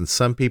advice, and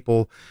some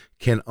people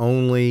can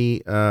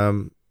only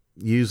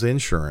use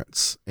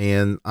insurance.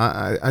 And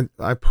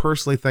I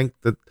personally think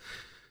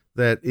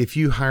that if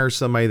you hire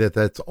somebody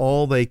that's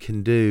all they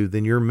can do,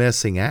 then you're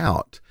missing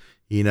out.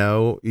 You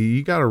know,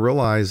 you got to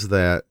realize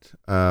that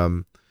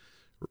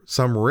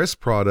some risk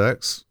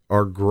products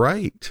are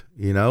great.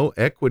 You know,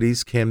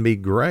 equities can be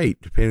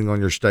great depending on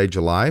your stage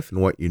of life and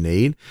what you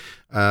need.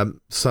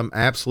 Some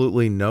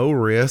absolutely no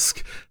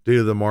risk due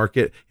to the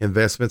market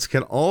investments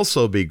can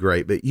also be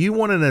great, but you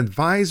want an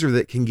advisor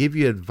that can give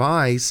you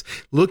advice,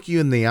 look you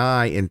in the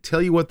eye, and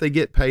tell you what they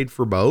get paid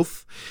for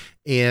both,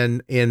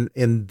 and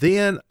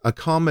then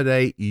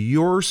accommodate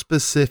your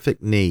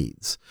specific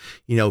needs.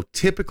 You know,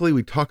 typically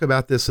we talk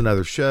about this in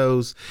other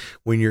shows.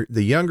 When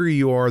the younger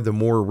you are, the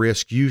more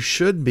risk you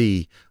should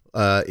be.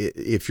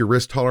 If your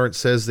risk tolerance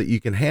says that you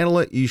can handle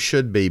it, you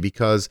should be,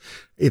 because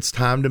it's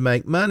time to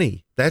make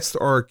money. That's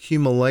our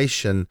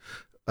accumulation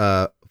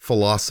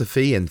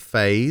philosophy and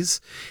phase.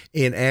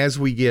 And as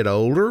we get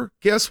older,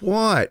 guess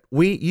what?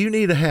 You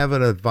need to have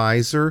an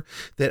advisor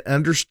that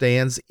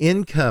understands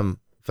income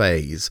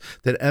phase,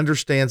 that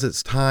understands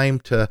it's time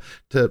to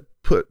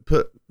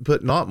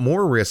put not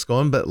more risk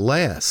on, but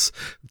less,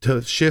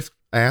 to shift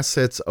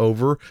assets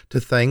over to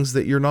things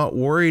that you're not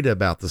worried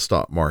about the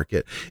stock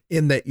market,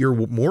 in that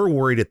you're more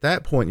worried at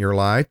that point in your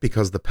life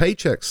because the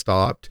paycheck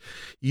stopped.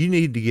 You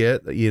need to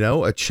get,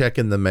 a check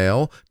in the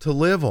mail to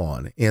live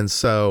on. And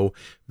so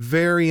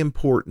very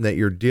important that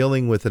you're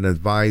dealing with an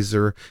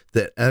advisor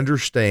that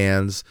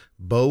understands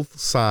both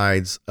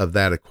sides of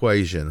that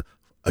equation.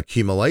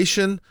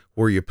 Accumulation,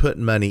 where you're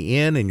putting money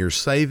in and you're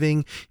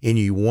saving and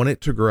you want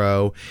it to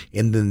grow.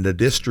 And then the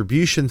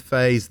distribution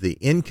phase, the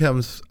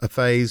income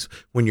phase,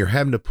 when you're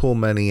having to pull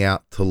money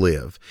out to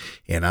live.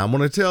 And I'm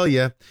going to tell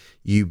you,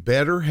 you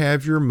better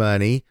have your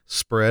money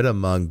spread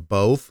among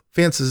both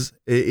fences.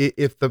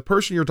 If the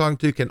person you're talking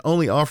to can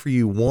only offer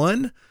you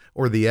one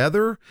or the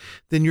other,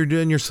 then you're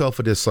doing yourself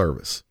a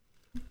disservice.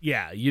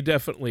 Yeah, you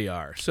definitely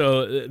are.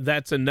 So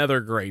that's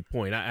another great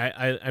point.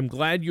 I'm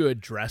glad you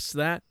addressed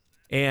that.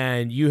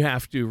 And you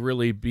have to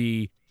really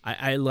be,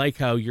 I like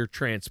how you're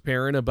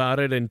transparent about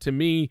it. And to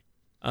me,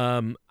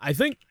 I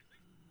think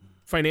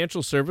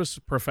financial service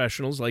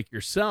professionals like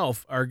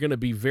yourself are going to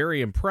be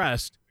very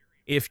impressed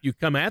if you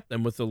come at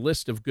them with a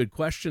list of good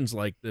questions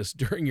like this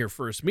during your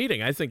first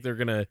meeting. I think they're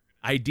going to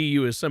ID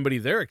you as somebody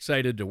they're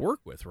excited to work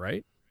with,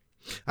 right?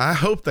 I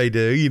hope they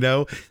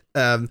do.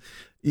 I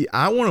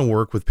want to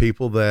work with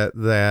people that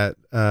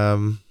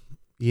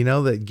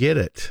get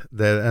it,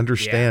 that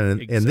understand.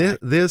 Yeah,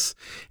 exactly.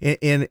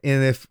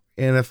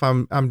 And if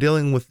I'm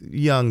dealing with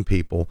young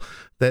people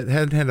that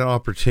hadn't had an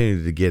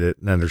opportunity to get it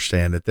and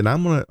understand it, then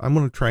I'm going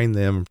to train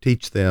them,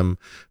 teach them,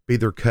 be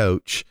their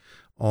coach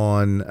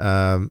on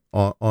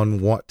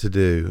what to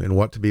do and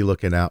what to be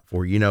looking out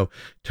for.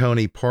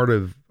 Tony, part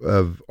of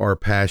our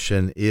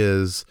passion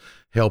is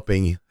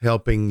helping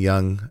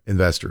young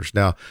investors.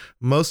 Now,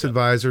 most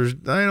advisors,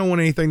 they don't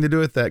want anything to do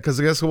with that, because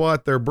guess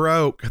what? They're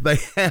broke. They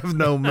have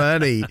no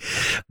money,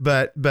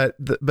 but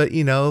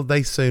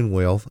they soon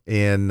will.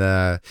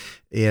 And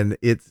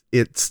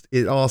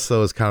it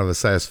also is kind of a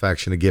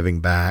satisfaction of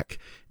giving back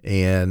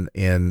and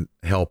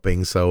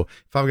helping. So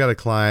if I've got a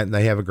client and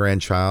they have a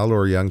grandchild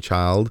or a young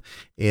child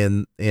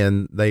and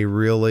they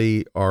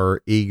really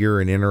are eager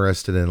and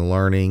interested in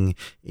learning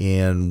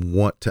and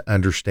want to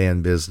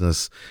understand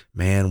business,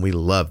 man, we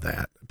love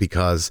that,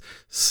 because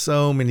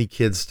so many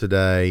kids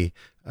today,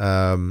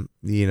 don't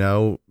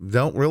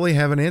really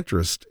have an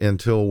interest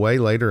until way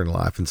later in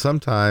life, and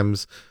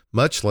sometimes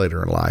much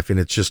later in life. And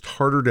it's just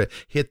harder to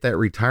hit that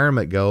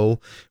retirement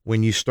goal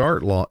when you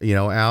start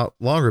out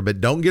longer. But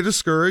don't get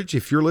discouraged.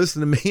 If you're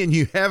listening to me and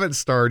you haven't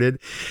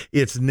started,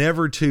 it's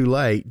never too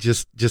late.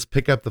 Just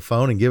pick up the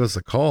phone and give us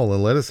a call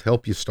and let us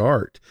help you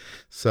start.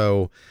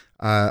 So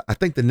I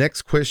think the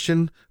next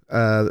question,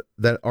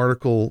 that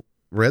article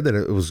read that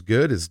it was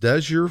good, is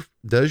does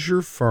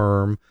your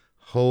firm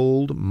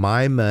hold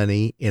my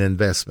money in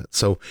investment?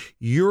 So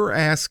you're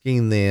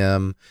asking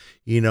them,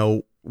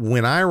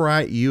 when I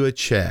write you a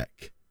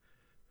check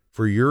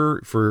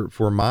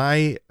for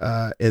my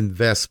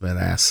investment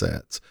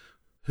assets,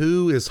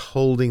 who is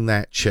holding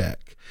that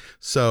check?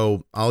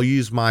 So I'll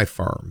use my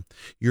firm.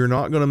 You're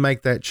not going to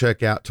make that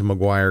check out to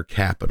McGuire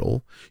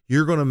Capital.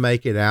 You're going to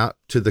make it out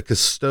to the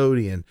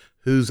custodian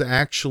who's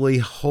actually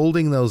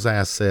holding those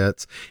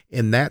assets,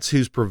 and that's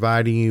who's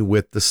providing you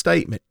with the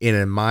statement. And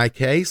in my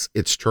case,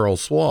 it's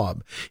Charles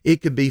Schwab.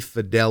 It could be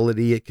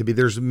Fidelity. It could be,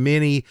 there's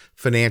many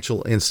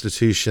financial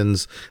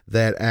institutions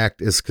that act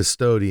as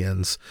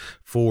custodians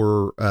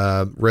for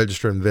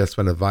registered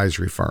investment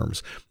advisory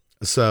firms.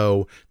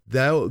 So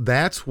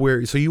that's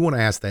where, so you want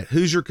to ask that,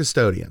 who's your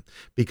custodian?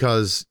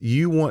 Because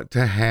you want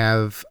to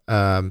have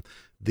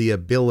the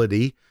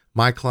ability,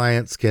 my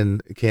clients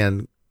can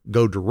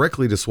go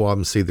directly to Schwab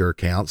and see their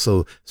account,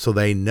 so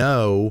they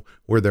know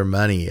where their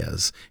money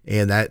is,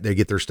 and that they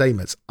get their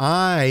statements.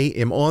 I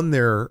am on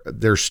their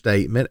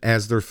statement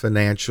as their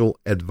financial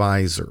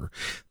advisor.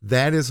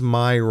 That is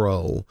my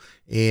role,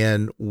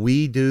 and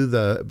we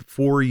do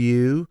for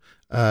you.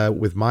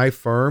 With my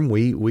firm,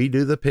 we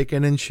do the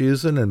picking and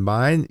choosing and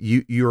buying.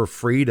 You're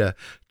free to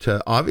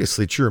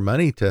obviously, it's your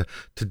money to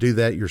do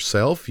that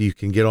yourself. You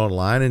can get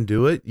online and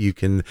do it. You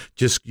can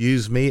just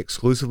use me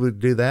exclusively to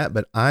do that.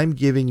 But I'm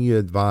giving you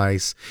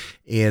advice,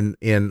 and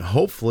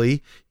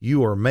hopefully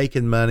you are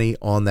making money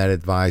on that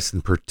advice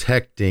and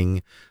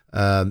protecting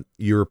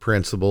your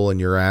principal and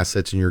your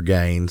assets and your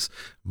gains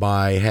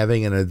by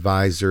having an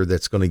advisor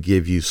that's going to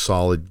give you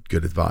solid,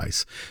 good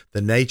advice.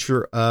 The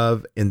nature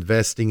of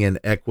investing in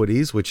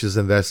equities, which is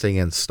investing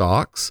in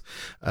stocks,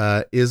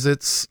 is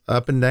it's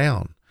up and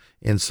down.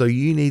 And so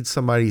you need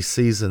somebody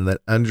seasoned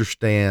that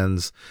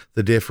understands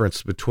the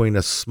difference between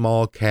a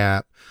small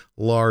cap,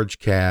 large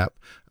cap,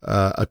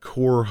 a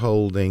core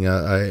holding,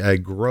 a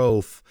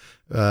growth,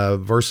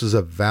 versus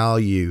a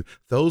value.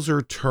 Those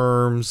are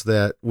terms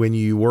that when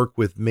you work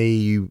with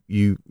me,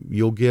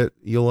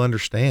 you'll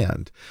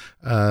understand.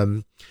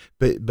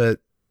 But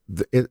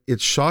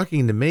it's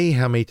shocking to me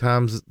how many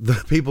times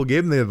the people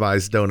giving the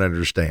advice don't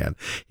understand.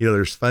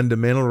 There's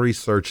fundamental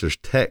research, there's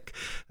tech,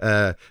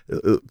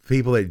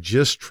 people that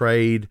just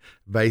trade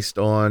based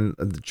on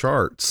the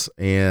charts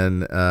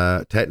and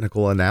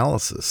technical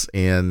analysis.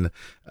 And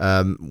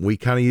we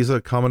kind of use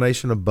a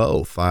combination of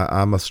both.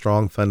 I'm a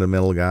strong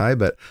fundamental guy,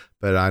 but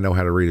I know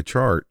how to read a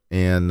chart.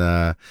 And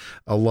a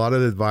lot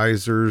of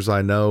advisors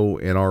I know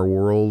in our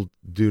world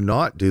do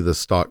not do the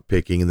stock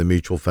picking and the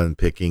mutual fund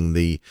picking,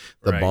 the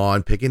right.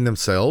 Bond picking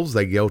themselves.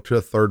 They go to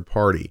a third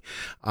party.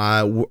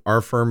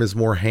 Our firm is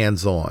more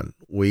hands-on.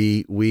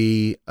 We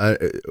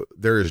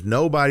there is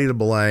nobody to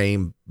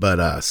blame but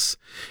us.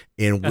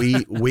 And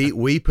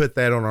we put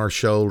that on our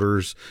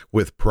shoulders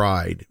with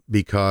pride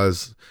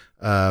because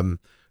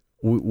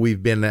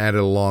we've been at it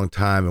a long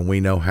time, and we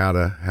know how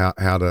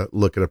to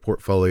look at a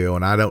portfolio.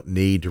 And I don't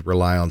need to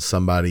rely on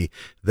somebody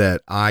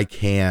that I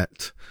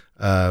can't.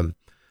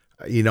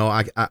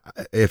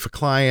 If a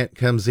client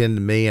comes in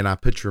to me and I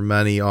put your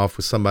money off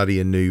with somebody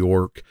in New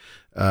York,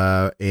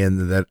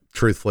 and that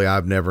truthfully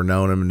I've never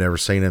known them and never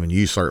seen them, and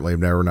you certainly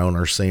have never known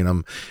or seen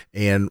them.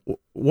 And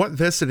what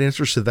vested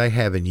interest do they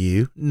have in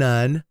you?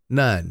 None.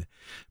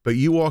 But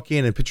you walk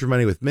in and put your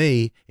money with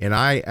me, and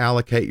I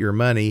allocate your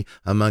money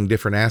among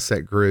different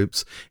asset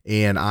groups,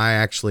 and I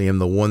actually am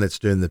the one that's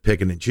doing the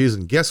picking and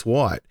choosing. Guess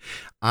what?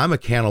 I'm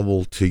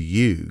accountable to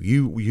you.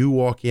 You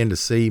walk in to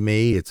see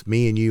me. It's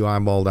me and you,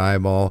 eyeball to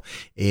eyeball.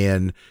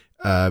 And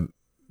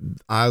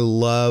I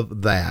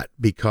love that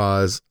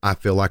because I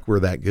feel like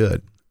we're that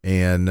good.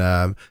 And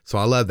so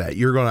I love that.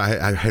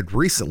 I had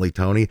recently,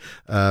 Tony,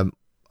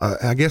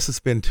 I guess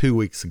it's been 2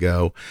 weeks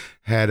ago,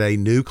 had a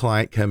new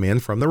client come in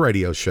from the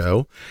radio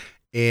show,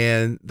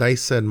 and they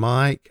said,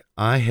 Mike,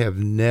 I have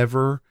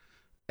never,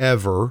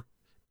 ever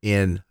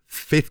in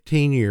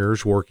 15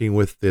 years working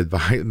with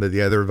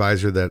the other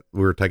advisor that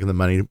we were taking the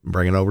money,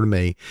 bringing over to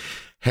me,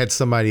 had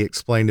somebody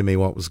explain to me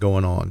what was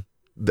going on.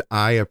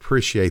 I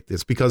appreciate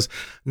this because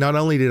not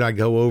only did I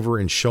go over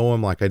and show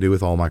them like I do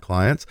with all my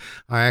clients,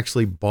 I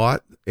actually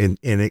bought and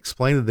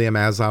explained to them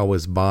as I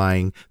was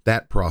buying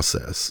that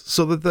process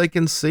so that they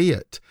can see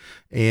it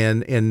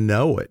and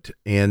know it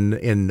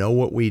and know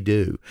what we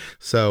do.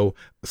 So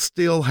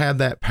still have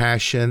that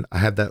passion. I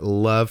have that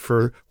love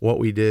for what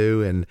we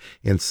do.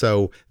 And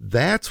so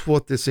that's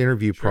what this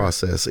interview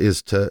process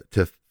is to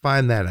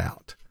find that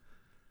out.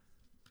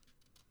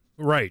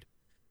 Right.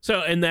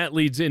 So, and that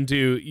leads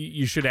into,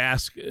 you should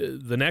ask,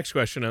 the next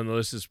question on the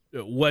list is,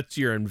 what's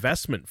your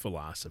investment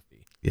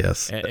philosophy?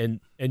 Yes. And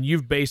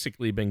you've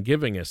basically been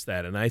giving us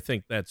that. And I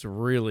think that's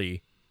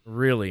really,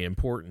 really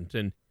important.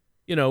 And,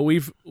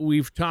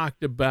 we've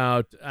talked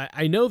about,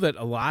 I know that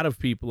a lot of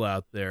people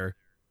out there,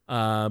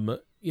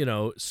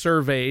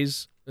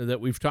 surveys that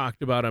we've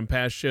talked about on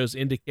past shows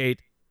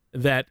indicate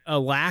that a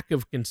lack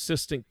of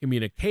consistent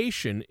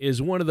communication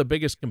is one of the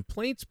biggest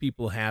complaints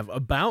people have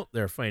about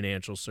their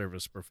financial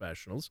service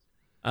professionals.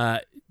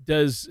 What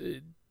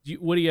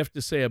do you have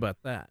to say about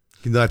that?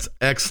 That's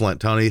excellent,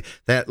 Tony.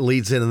 That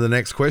leads into the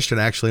next question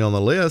actually on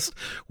the list,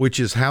 which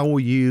is how will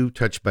you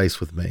touch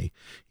base with me,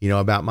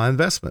 about my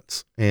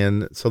investments?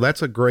 And so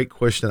that's a great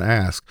question to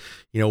ask.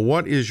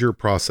 What is your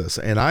process?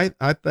 And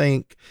I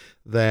think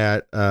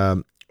that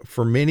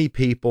for many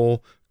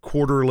people,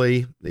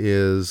 quarterly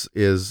is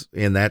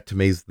and that to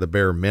me is the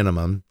bare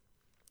minimum,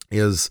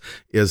 is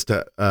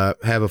to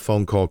have a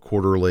phone call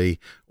quarterly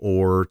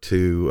or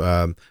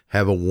to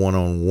have a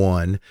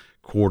one-on-one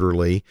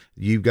quarterly.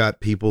 You've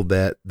got people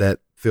that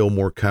feel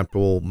more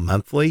comfortable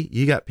monthly.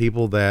 You got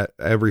people that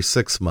every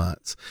 6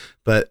 months.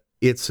 But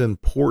it's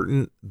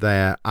important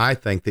that I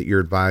think that your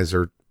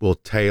advisor will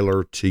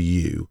tailor to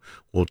you,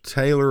 will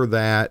tailor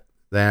that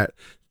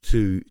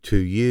to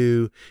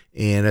you,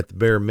 and at the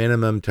bare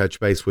minimum touch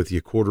base with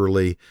you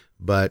quarterly,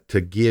 but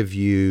to give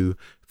you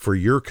for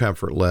your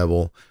comfort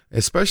level,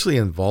 especially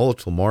in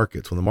volatile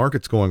markets. When the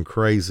market's going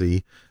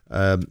crazy,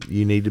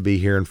 you need to be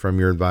hearing from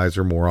your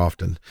advisor more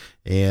often.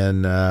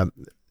 And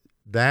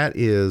that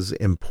is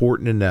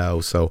important to know.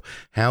 So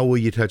how will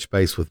you touch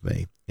base with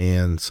me?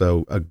 And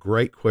so a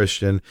great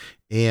question,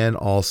 and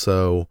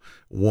also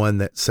one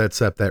that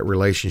sets up that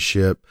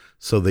relationship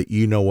so that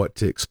you know what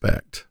to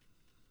expect.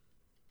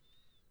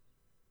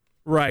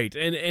 Right.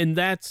 And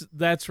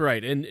that's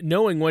right. And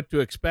knowing what to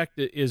expect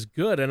is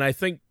good. And I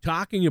think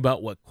talking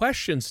about what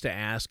questions to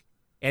ask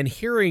and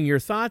hearing your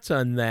thoughts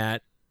on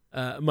that,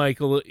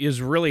 Michael,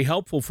 is really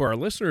helpful for our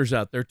listeners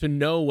out there to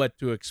know what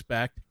to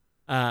expect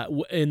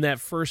in that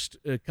first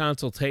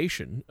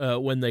consultation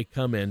when they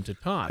come in to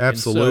talk.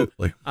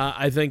 Absolutely. And so,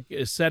 I think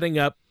setting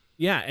up,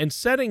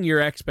 setting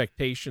your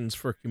expectations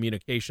for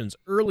communications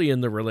early in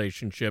the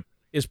relationship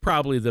is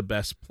probably the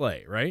best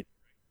play, right?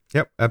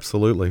 Yep,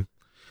 absolutely.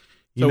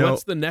 So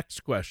what's the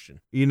next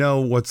question? You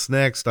know, what's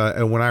next?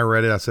 And when I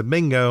read it, I said,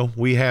 bingo,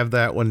 we have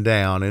that one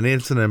down. And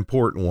it's an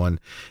important one.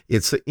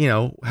 It's,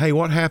 hey,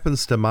 what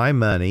happens to my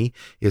money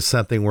if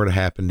something were to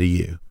happen to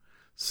you?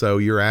 So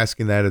you're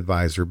asking that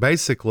advisor,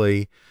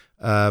 basically,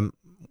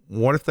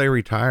 what if they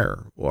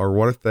retire, or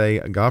what if they,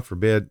 God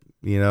forbid,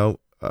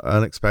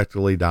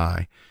 unexpectedly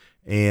die?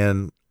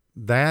 And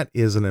that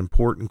is an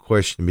important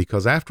question,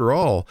 because after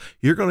all,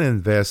 you're going to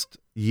invest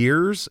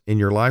years in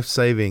your life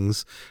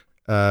savings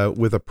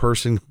with a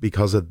person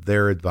because of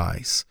their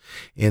advice.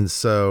 And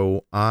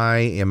so I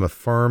am a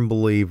firm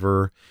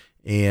believer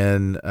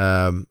in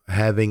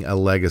having a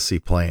legacy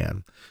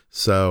plan.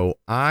 So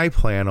I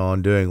plan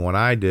on doing what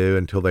I do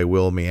until they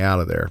will me out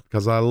of there,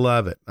 because I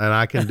love it, and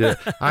I can do it.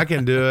 I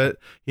can do it.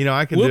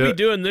 We'll be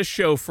doing this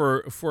show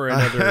for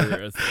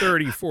another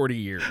 30, 40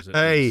 years.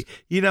 Hey,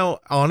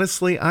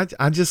 honestly,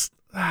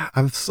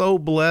 I'm so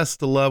blessed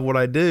to love what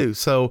I do.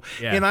 So,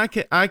 and I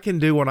can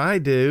do what I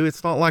do.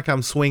 It's not like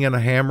I'm swinging a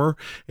hammer.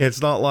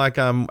 It's not like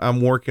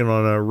I'm working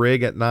on a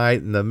rig at night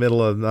in the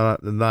middle of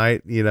the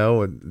night,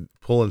 and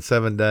pulling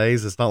 7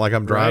 days. It's not like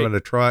I'm driving a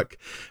truck.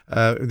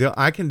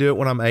 I can do it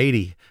when I'm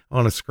 80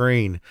 on a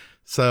screen.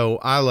 So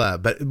I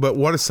love, but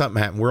what if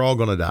something happens? We're all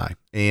going to die.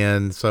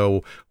 And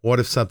so what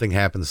if something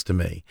happens to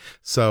me?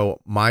 So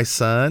my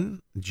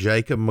son,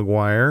 Jacob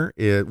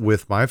McGuire,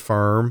 with my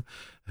firm,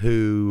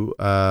 who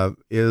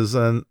is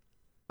an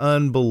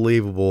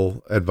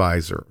unbelievable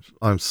advisor.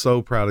 I'm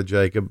so proud of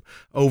Jacob.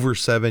 Over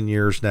 7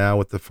 years now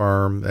with the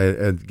firm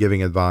and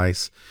giving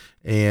advice.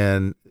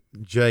 And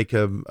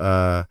Jacob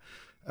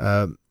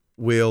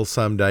will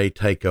someday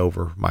take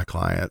over my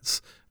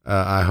clients.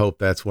 I hope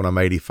that's when I'm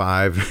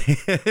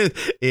 85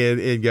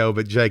 and go,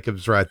 but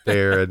Jacob's right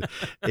there.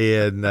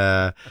 And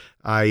I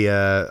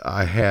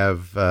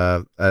have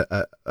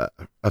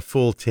a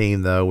full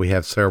team, though. We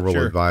have several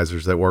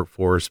advisors that work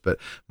for us, but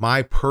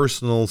my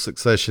personal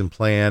succession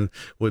plan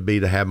would be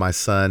to have my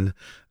son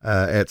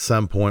at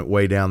some point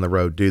way down the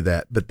road do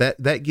that. But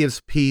that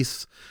gives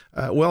peace.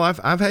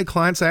 I've had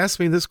clients ask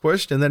me this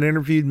question that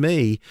interviewed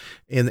me,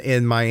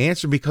 and my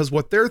answer, because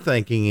what they're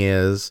thinking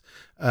is,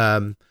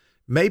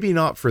 maybe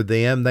not for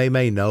them. They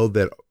may know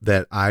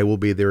that I will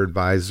be their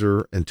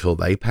advisor until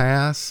they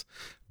pass,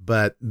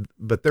 but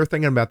they're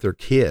thinking about their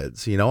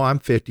kids. I'm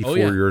 54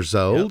 years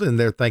old, and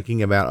they're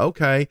thinking about,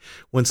 okay,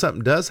 when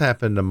something does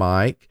happen to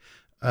Mike,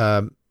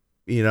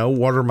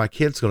 what are my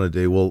kids going to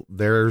do? Well,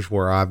 there's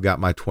where I've got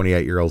my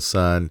 28-year-old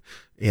son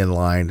in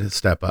line to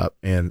step up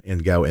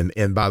and go.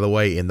 And by the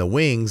way, in the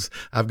wings,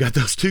 I've got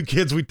those two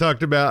kids we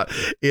talked about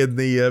in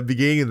the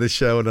beginning of the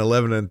show, an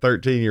 11 and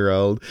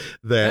 13-year-old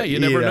that you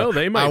never know.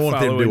 They might I want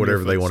them to do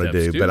whatever they want to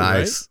do, but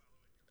right?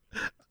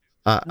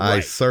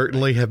 I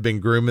certainly have been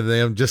grooming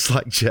them just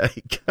like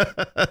Jake.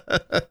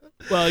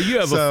 Well, you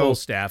have a full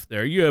staff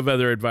there. You have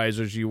other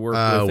advisors you work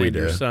with and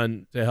your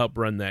son to help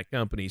run that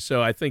company.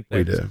 So I think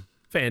that's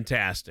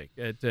fantastic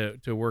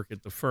to work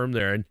at the firm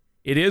there. And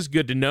it is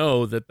good to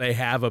know that they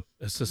have a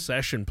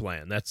succession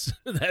plan.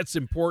 That's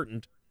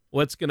important.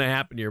 What's going to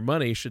happen to your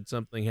money should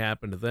something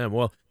happen to them?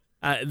 Well,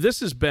 this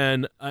has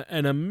been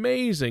an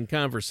amazing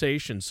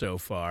conversation so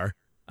far.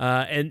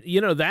 And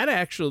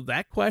that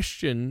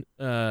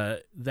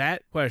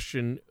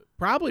question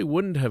probably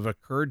wouldn't have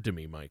occurred to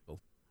me,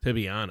 Michael, to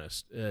be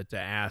honest, to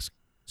ask.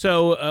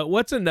 So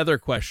what's another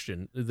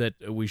question that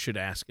we should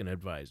ask an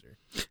advisor?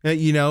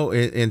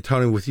 And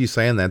Tony, with you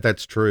saying that,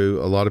 that's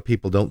true. A lot of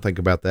people don't think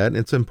about that, and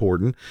it's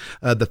important.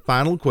 The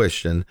final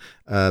question,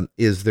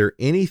 is there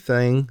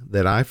anything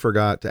that I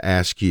forgot to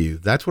ask you?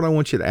 That's what I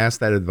want you to ask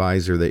that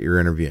advisor that you're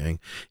interviewing.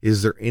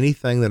 Is there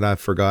anything that I've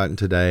forgotten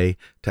today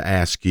to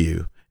ask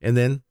you? And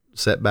then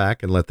sit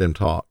back and let them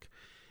talk.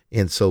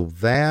 And so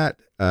that,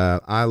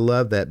 I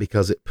love that,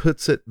 because it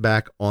puts it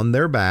back on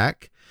their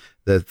back,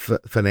 the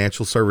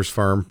financial service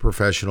firm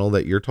professional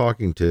that you're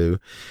talking to,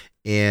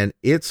 and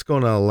it's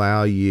going to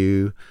allow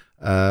you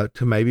to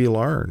maybe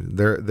learn.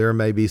 There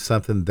may be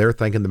something they're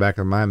thinking in the back of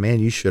their mind, man,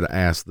 you should have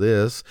asked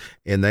this,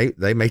 and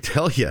they may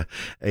tell you,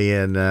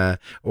 and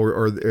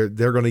or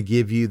they're going to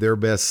give you their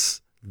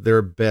best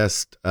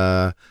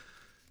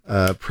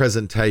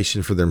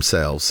presentation for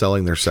themselves,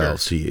 selling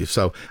themselves to you.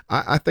 So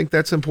I think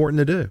that's important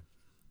to do.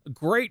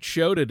 Great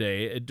show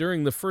today.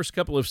 During the first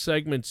couple of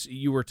segments,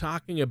 you were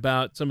talking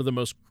about some of the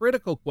most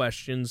critical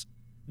questions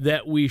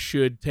that we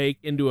should take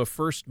into a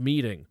first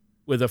meeting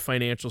with a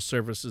financial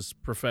services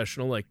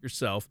professional like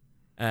yourself,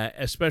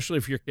 especially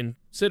if you're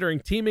considering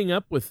teaming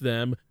up with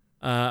them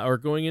or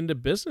going into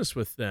business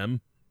with them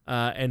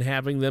and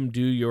having them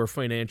do your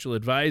financial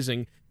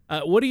advising.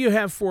 What do you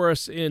have for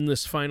us in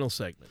this final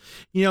segment?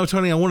 You know,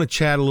 Tony, I want to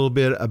chat a little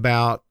bit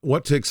about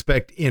what to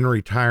expect in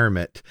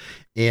retirement.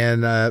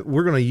 And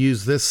we're going to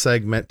use this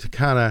segment to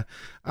kind of,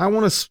 I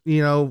want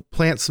to,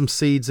 plant some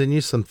seeds in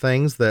you, some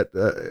things that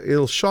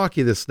it'll shock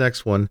you, this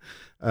next one.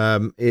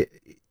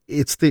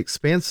 It's the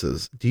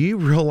expenses. Do you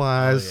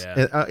realize,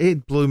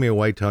 it blew me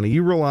away, Tony,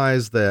 you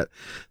realize that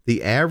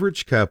the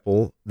average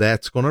couple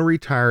that's going to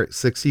retire at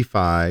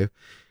 65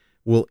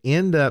 will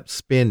end up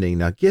spending,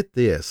 now get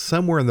this,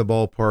 somewhere in the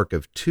ballpark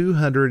of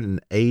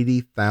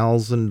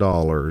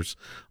 $280,000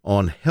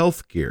 on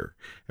health care.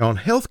 On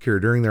health care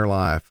during their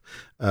life.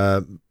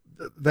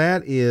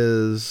 That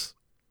is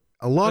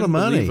a lot of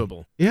money.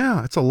 Unbelievable.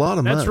 Yeah, it's a lot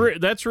of money.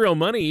 That's real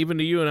money, even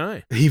to you and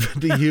I.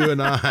 Even to you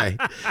and I.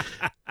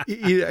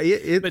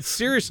 But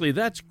seriously,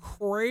 that's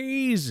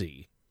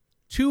crazy.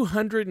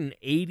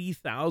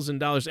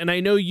 $280,000. And I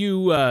know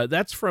you,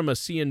 that's from a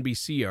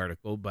CNBC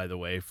article, by the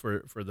way,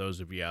 for those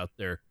of you out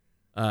there,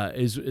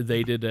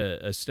 they did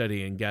a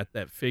study and got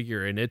that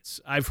figure. And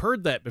I've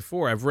heard that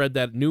before. I've read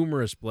that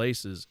numerous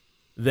places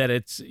that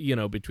it's,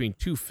 between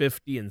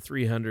 250 and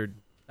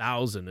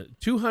 300,000,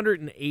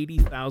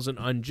 280,000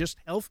 on just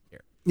healthcare.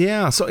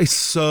 Yeah, so it's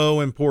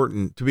so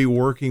important to be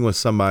working with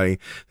somebody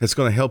that's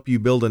going to help you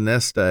build a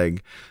nest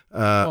egg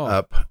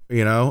up,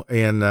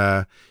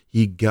 and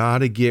you got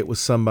to get with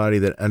somebody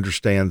that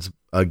understands,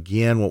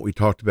 again, what we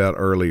talked about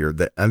earlier,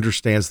 that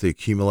understands the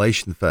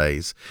accumulation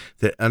phase,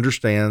 that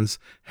understands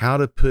how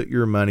to put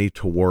your money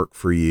to work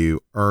for you,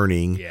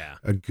 earning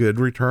a good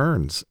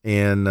returns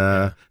and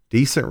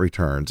decent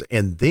returns.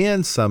 And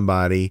then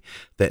somebody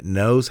that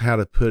knows how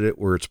to put it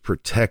where it's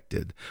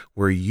protected,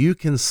 where you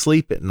can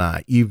sleep at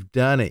night. You've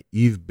done it.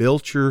 You've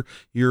built your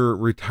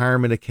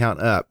retirement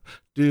account up.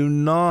 Do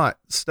not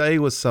stay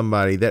with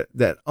somebody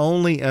that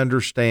only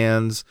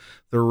understands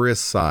the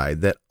risk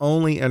side, that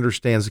only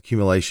understands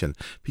accumulation,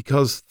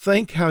 because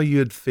think how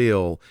you'd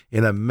feel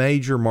in a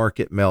major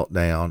market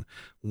meltdown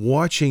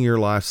watching your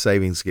life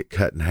savings get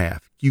cut in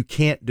half. You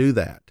can't do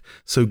that.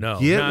 So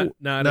not in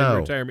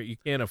retirement. You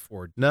can't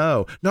afford.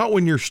 No, not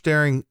when you're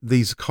staring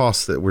these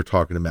costs that we're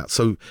talking about.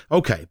 So,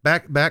 okay,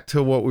 back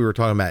to what we were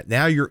talking about.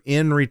 Now you're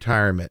in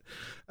retirement.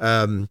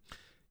 When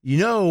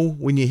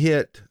you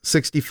hit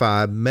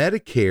 65,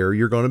 Medicare,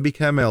 you're going to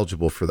become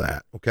eligible for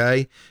that.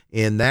 Okay.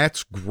 And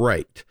that's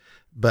great.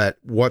 But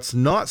what's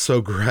not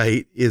so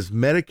great is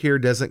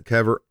Medicare doesn't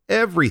cover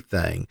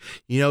everything.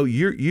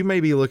 You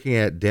may be looking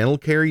at dental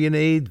care you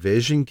need,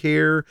 vision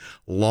care,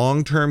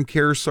 long-term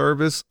care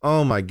service.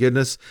 Oh my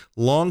goodness.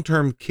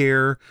 Long-term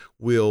care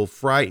will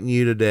frighten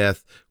you to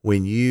death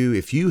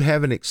if you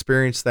haven't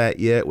experienced that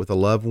yet with a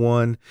loved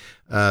one.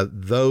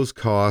 Those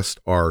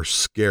costs are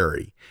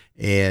scary.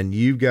 And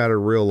you've got to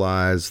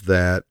realize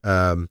that,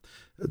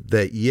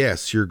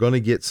 yes, you're going to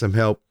get some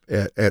help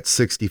at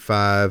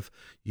 65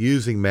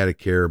 using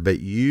Medicare, but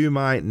you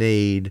might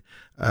need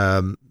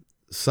some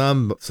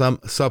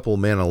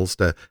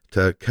supplementals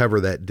to cover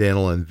that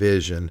dental and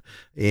vision.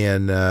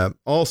 And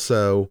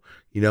also,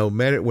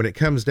 when it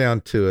comes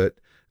down to it,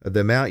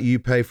 the amount you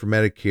pay for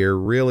Medicare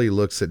really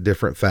looks at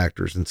different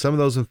factors. And some of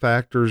those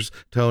factors,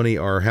 Tony,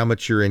 are how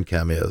much your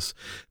income is.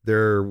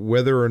 They're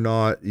whether or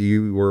not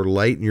you were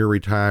late in your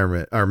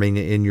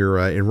in your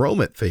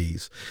enrollment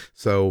fees.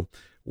 So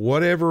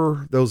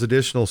whatever those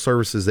additional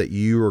services that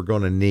you are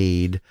going to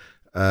need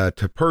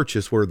to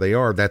purchase where they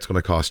are, that's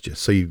going to cost you.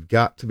 So you've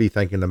got to be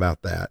thinking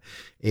about that.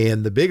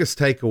 And the biggest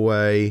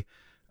takeaway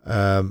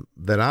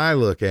that I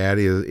look at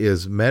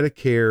is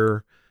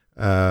Medicare.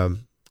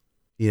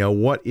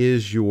 What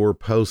is your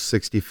post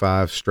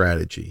 65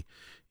 strategy?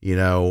 It's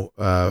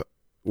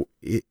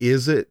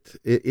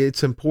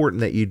important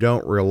that you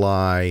don't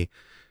rely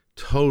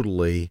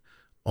totally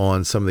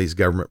on some of these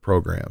government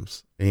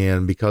programs.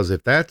 And because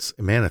if that's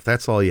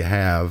all you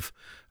have,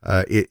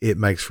 it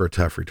makes for a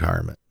tough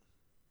retirement.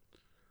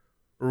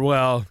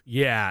 Well,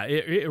 yeah,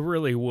 it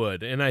really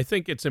would. And I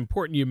think it's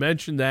important you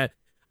mentioned that.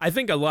 I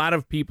think a lot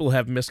of people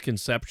have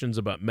misconceptions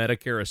about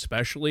Medicare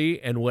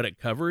especially and what it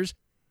covers.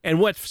 And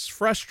what's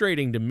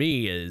frustrating to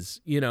me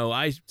is,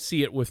 I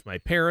see it with my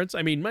parents.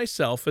 I mean,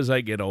 myself as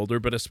I get older,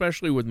 but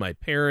especially with my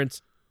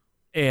parents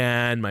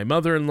and my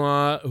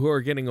mother-in-law who are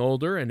getting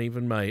older, and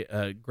even my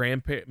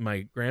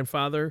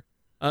grandfather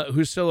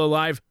who's still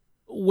alive.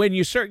 When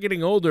you start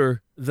getting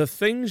older, the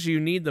things you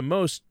need the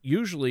most,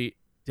 usually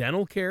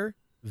dental care,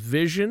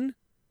 vision,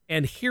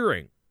 and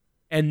hearing.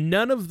 And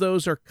none of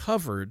those are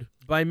covered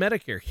by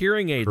Medicare.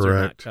 Hearing aids are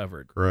not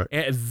covered. Correct.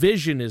 And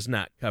vision is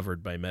not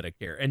covered by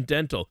Medicare, and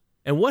dental.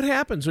 And what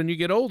happens when you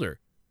get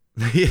older?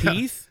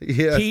 teeth,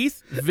 Yes.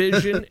 teeth,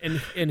 vision,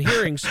 and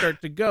hearing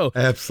start to go.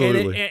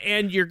 Absolutely.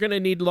 And you're going to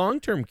need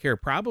long-term care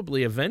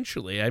probably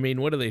eventually. I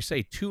mean, what do they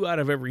say? 2 out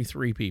of every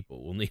 3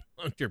 people will need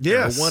long-term care.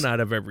 Yes. 1 out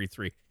of every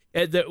 3.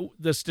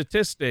 The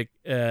statistic,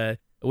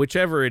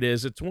 whichever it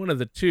is, it's one of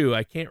the 2.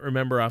 I can't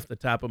remember off the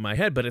top of my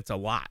head, but it's a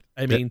lot.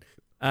 I mean,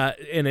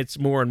 and it's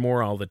more and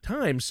more all the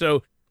time.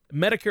 So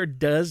Medicare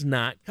does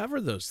not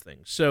cover those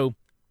things. So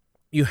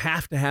you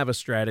have to have a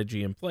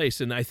strategy in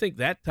place. And I think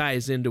that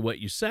ties into what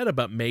you said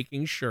about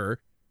making sure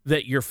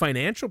that your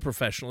financial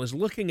professional is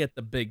looking at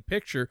the big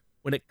picture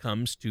when it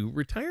comes to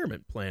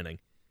retirement planning.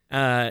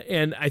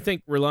 And I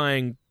think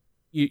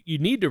you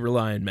need to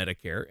rely on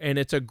Medicare, and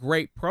it's a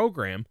great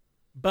program,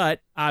 but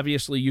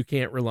obviously you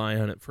can't rely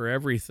on it for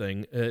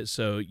everything.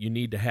 So you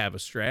need to have a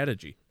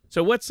strategy.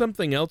 So what's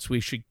something else we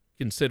should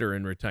consider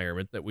in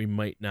retirement that we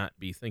might not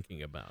be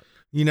thinking about?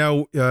 You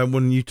know,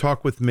 when you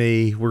talk with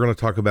me, we're going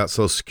to talk about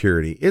Social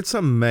Security. It's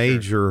a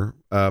major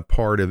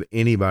part of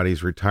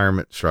anybody's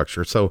retirement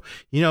structure. So,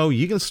 you know,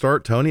 you can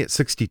start, Tony, at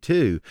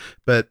 62,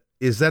 but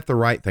is that the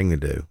right thing to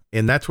do?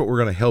 And that's what we're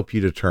going to help you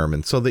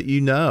determine, so that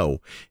you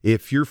know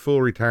if your full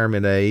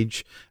retirement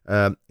age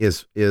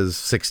is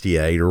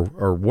 68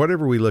 or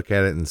whatever we look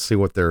at it and see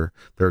what their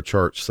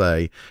charts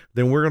say.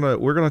 Then we're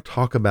gonna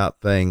talk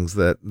about things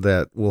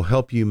that will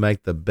help you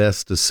make the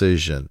best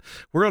decision.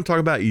 We're going to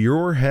talk about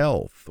your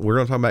health. We're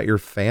going to talk about your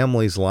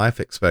family's life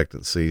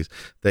expectancies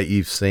that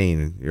you've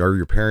seen. Are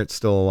your parents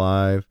still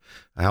alive?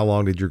 How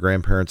long did your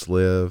grandparents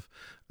live?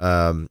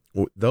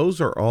 Those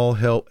are all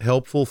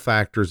helpful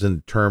factors in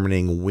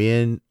determining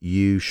when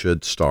you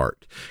should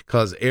start,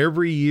 because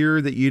every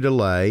year that you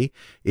delay,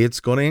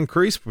 it's going to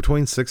increase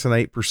between 6 and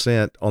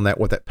 8% on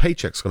what that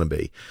paycheck's going to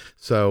be.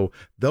 So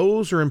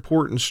those are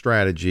important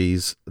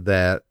strategies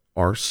that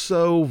are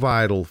so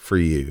vital for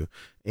you.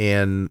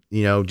 And,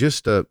 you know,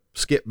 just to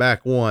skip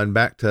back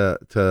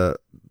to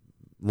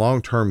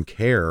long-term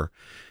care,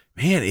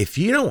 man, if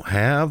you don't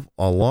have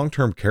a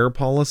long-term care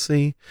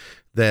policy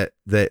that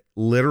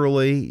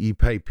literally you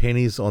pay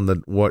pennies on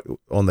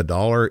the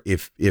dollar,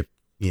 if you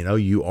know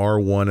you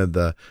are one of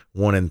the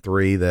 1 in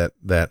 3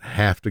 that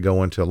have to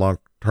go into a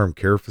long-term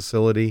care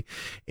facility,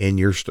 and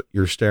you're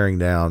staring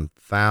down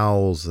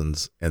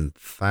thousands and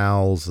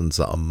thousands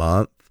a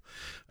month,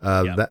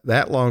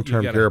 that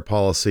long-term care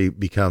policy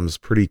becomes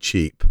pretty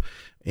cheap.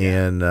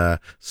 And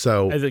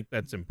so I think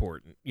that's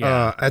important.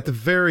 Yeah. At the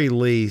very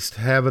least,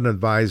 have an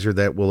advisor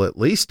that will at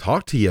least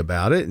talk to you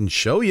about it and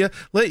show you.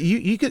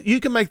 You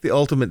can make the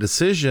ultimate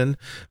decision,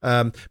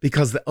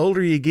 because the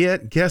older you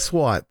get, guess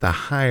what? The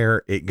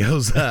higher it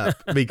goes up,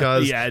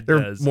 because there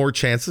are more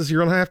chances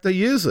you're going to have to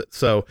use it.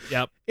 So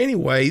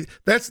anyway,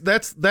 that's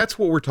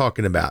what we're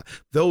talking about.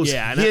 Those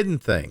hidden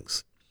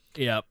things.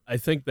 Yeah, I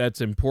think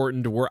that's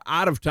important. We're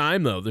out of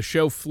time, though. The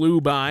show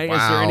flew by. Wow.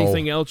 Is there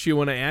anything else you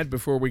want to add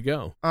before we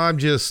go? I'm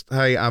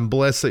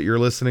blessed that you're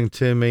listening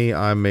to me.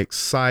 I'm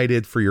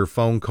excited for your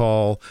phone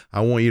call.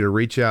 I want you to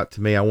reach out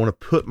to me. I want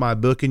to put my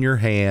book in your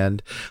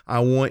hand.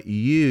 I want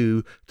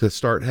you to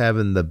start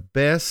having the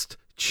best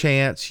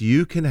chance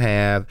you can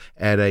have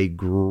at a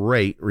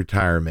great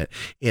retirement.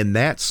 And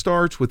that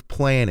starts with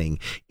planning,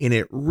 and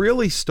it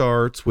really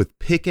starts with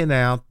picking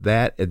out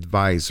that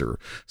advisor.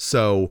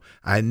 So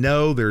I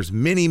know there's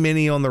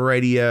many on the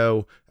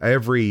radio.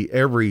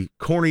 Every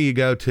corner you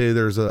go to,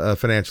 there's a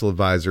financial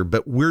advisor,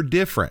 but we're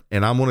different.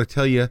 And I'm going to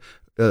tell you,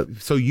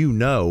 so you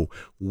know,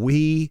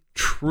 we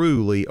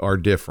truly are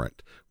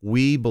different.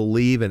 We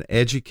believe in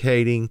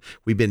educating.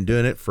 We've been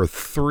doing it for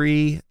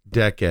 3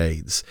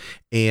 decades,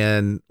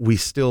 and we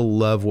still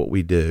love what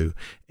we do.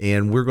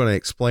 And we're going to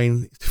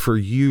explain for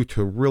you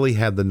to really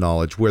have the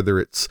knowledge, whether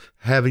it's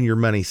having your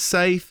money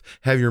safe,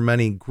 have your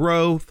money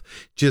growth.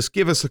 Just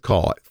give us a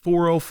call at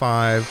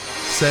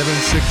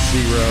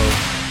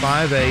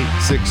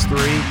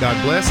 405-760-5863.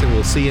 God bless, and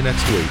we'll see you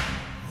next week.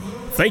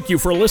 Thank you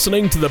for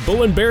listening to the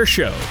Bull and Bear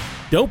Show.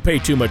 Don't pay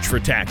too much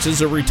for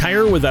taxes or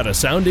retire without a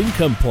sound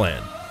income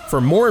plan. For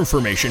more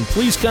information,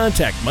 please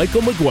contact Michael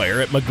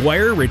McGuire at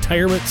McGuire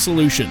Retirement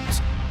Solutions.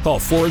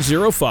 Call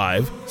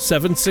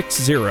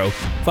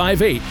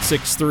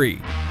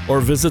 405-760-5863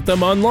 or visit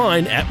them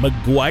online at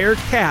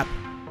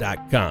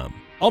McGuireCap.com.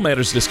 All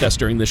matters discussed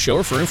during this show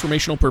are for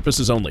informational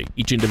purposes only.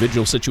 Each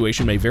individual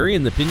situation may vary,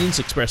 and the opinions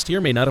expressed here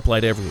may not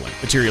apply to everyone.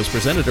 Materials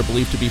presented are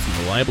believed to be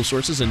from reliable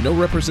sources, and no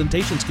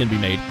representations can be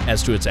made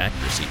as to its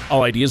accuracy.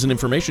 All ideas and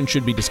information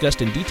should be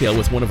discussed in detail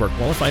with one of our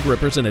qualified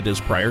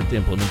representatives prior to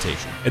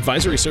implementation.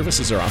 Advisory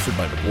services are offered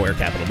by McGuire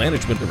Capital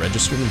Management, a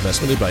registered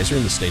investment advisor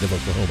in the state of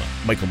Oklahoma.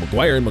 Michael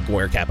McGuire and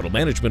McGuire Capital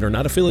Management are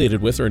not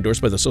affiliated with or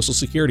endorsed by the Social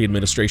Security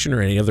Administration or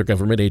any other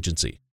government agency.